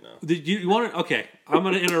about right now. Did you want to? Okay, I'm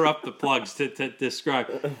going to interrupt the plugs to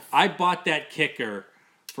describe. I bought that kicker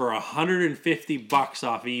for $150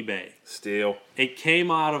 off eBay. Steal. It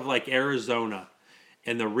came out of like Arizona,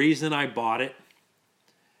 and the reason I bought it,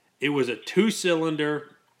 it was a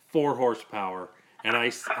 2-cylinder, 4 horsepower, and I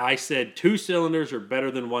said 2 cylinders are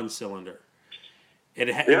better than 1 cylinder.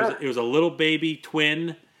 It was a little baby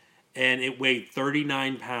twin. And it weighed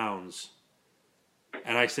 39 pounds.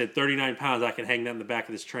 And I said, 39 pounds, I can hang that in the back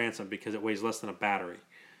of this transom because it weighs less than a battery.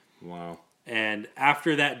 Wow. And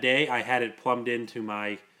after that day, I had it plumbed into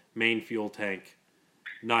my main fuel tank.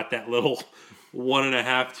 Not that little 1.5,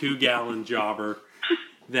 2-gallon jobber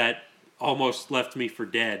that almost left me for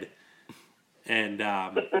dead. And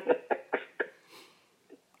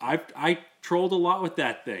I trolled a lot with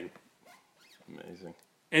that thing. Amazing.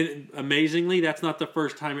 And amazingly, that's not the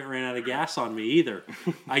first time it ran out of gas on me either.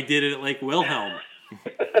 I did it at Lake Wilhelm.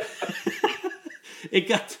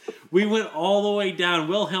 We went all the way down.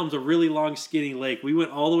 Wilhelm's a really long, skinny lake. We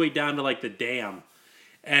went all the way down to like the dam.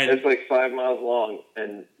 And it's like 5 miles long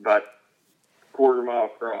and about a quarter mile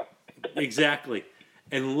across. Exactly.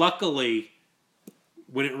 And luckily,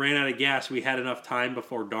 when it ran out of gas, we had enough time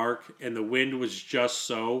before dark, and the wind was just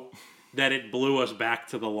so that it blew us back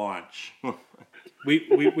to the launch.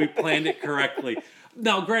 We planned it correctly.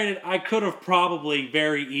 Now, granted, I could have probably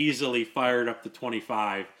very easily fired up the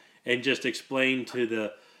 25 and just explained to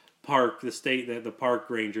the park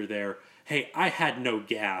ranger there, hey, I had no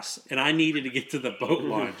gas and I needed to get to the boat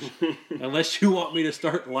launch. Unless you want me to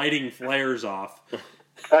start lighting flares off.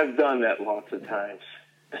 I've done that lots of times.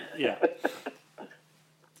 Yeah.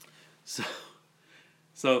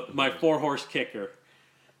 So my 4-horse kicker,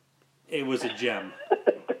 it was a gem.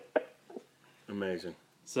 Amazing.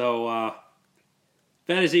 So,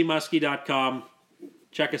 fantasymusky.com.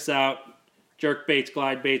 Check us out. Jerk baits,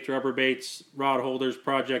 glide baits, rubber baits, rod holders,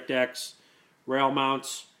 Project X, rail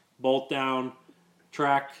mounts, bolt down,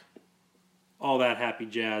 track, all that happy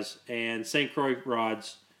jazz. And St. Croix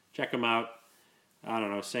rods. Check them out. I don't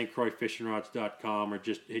know, stcroixfishingrods.com or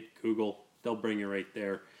just hit Google. They'll bring you right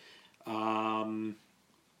there. I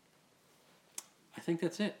think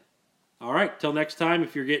that's it. All right, till next time,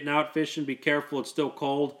 if you're getting out fishing, be careful. It's still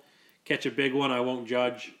cold. Catch a big one. I won't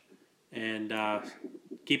judge. And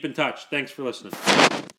keep in touch. Thanks for listening.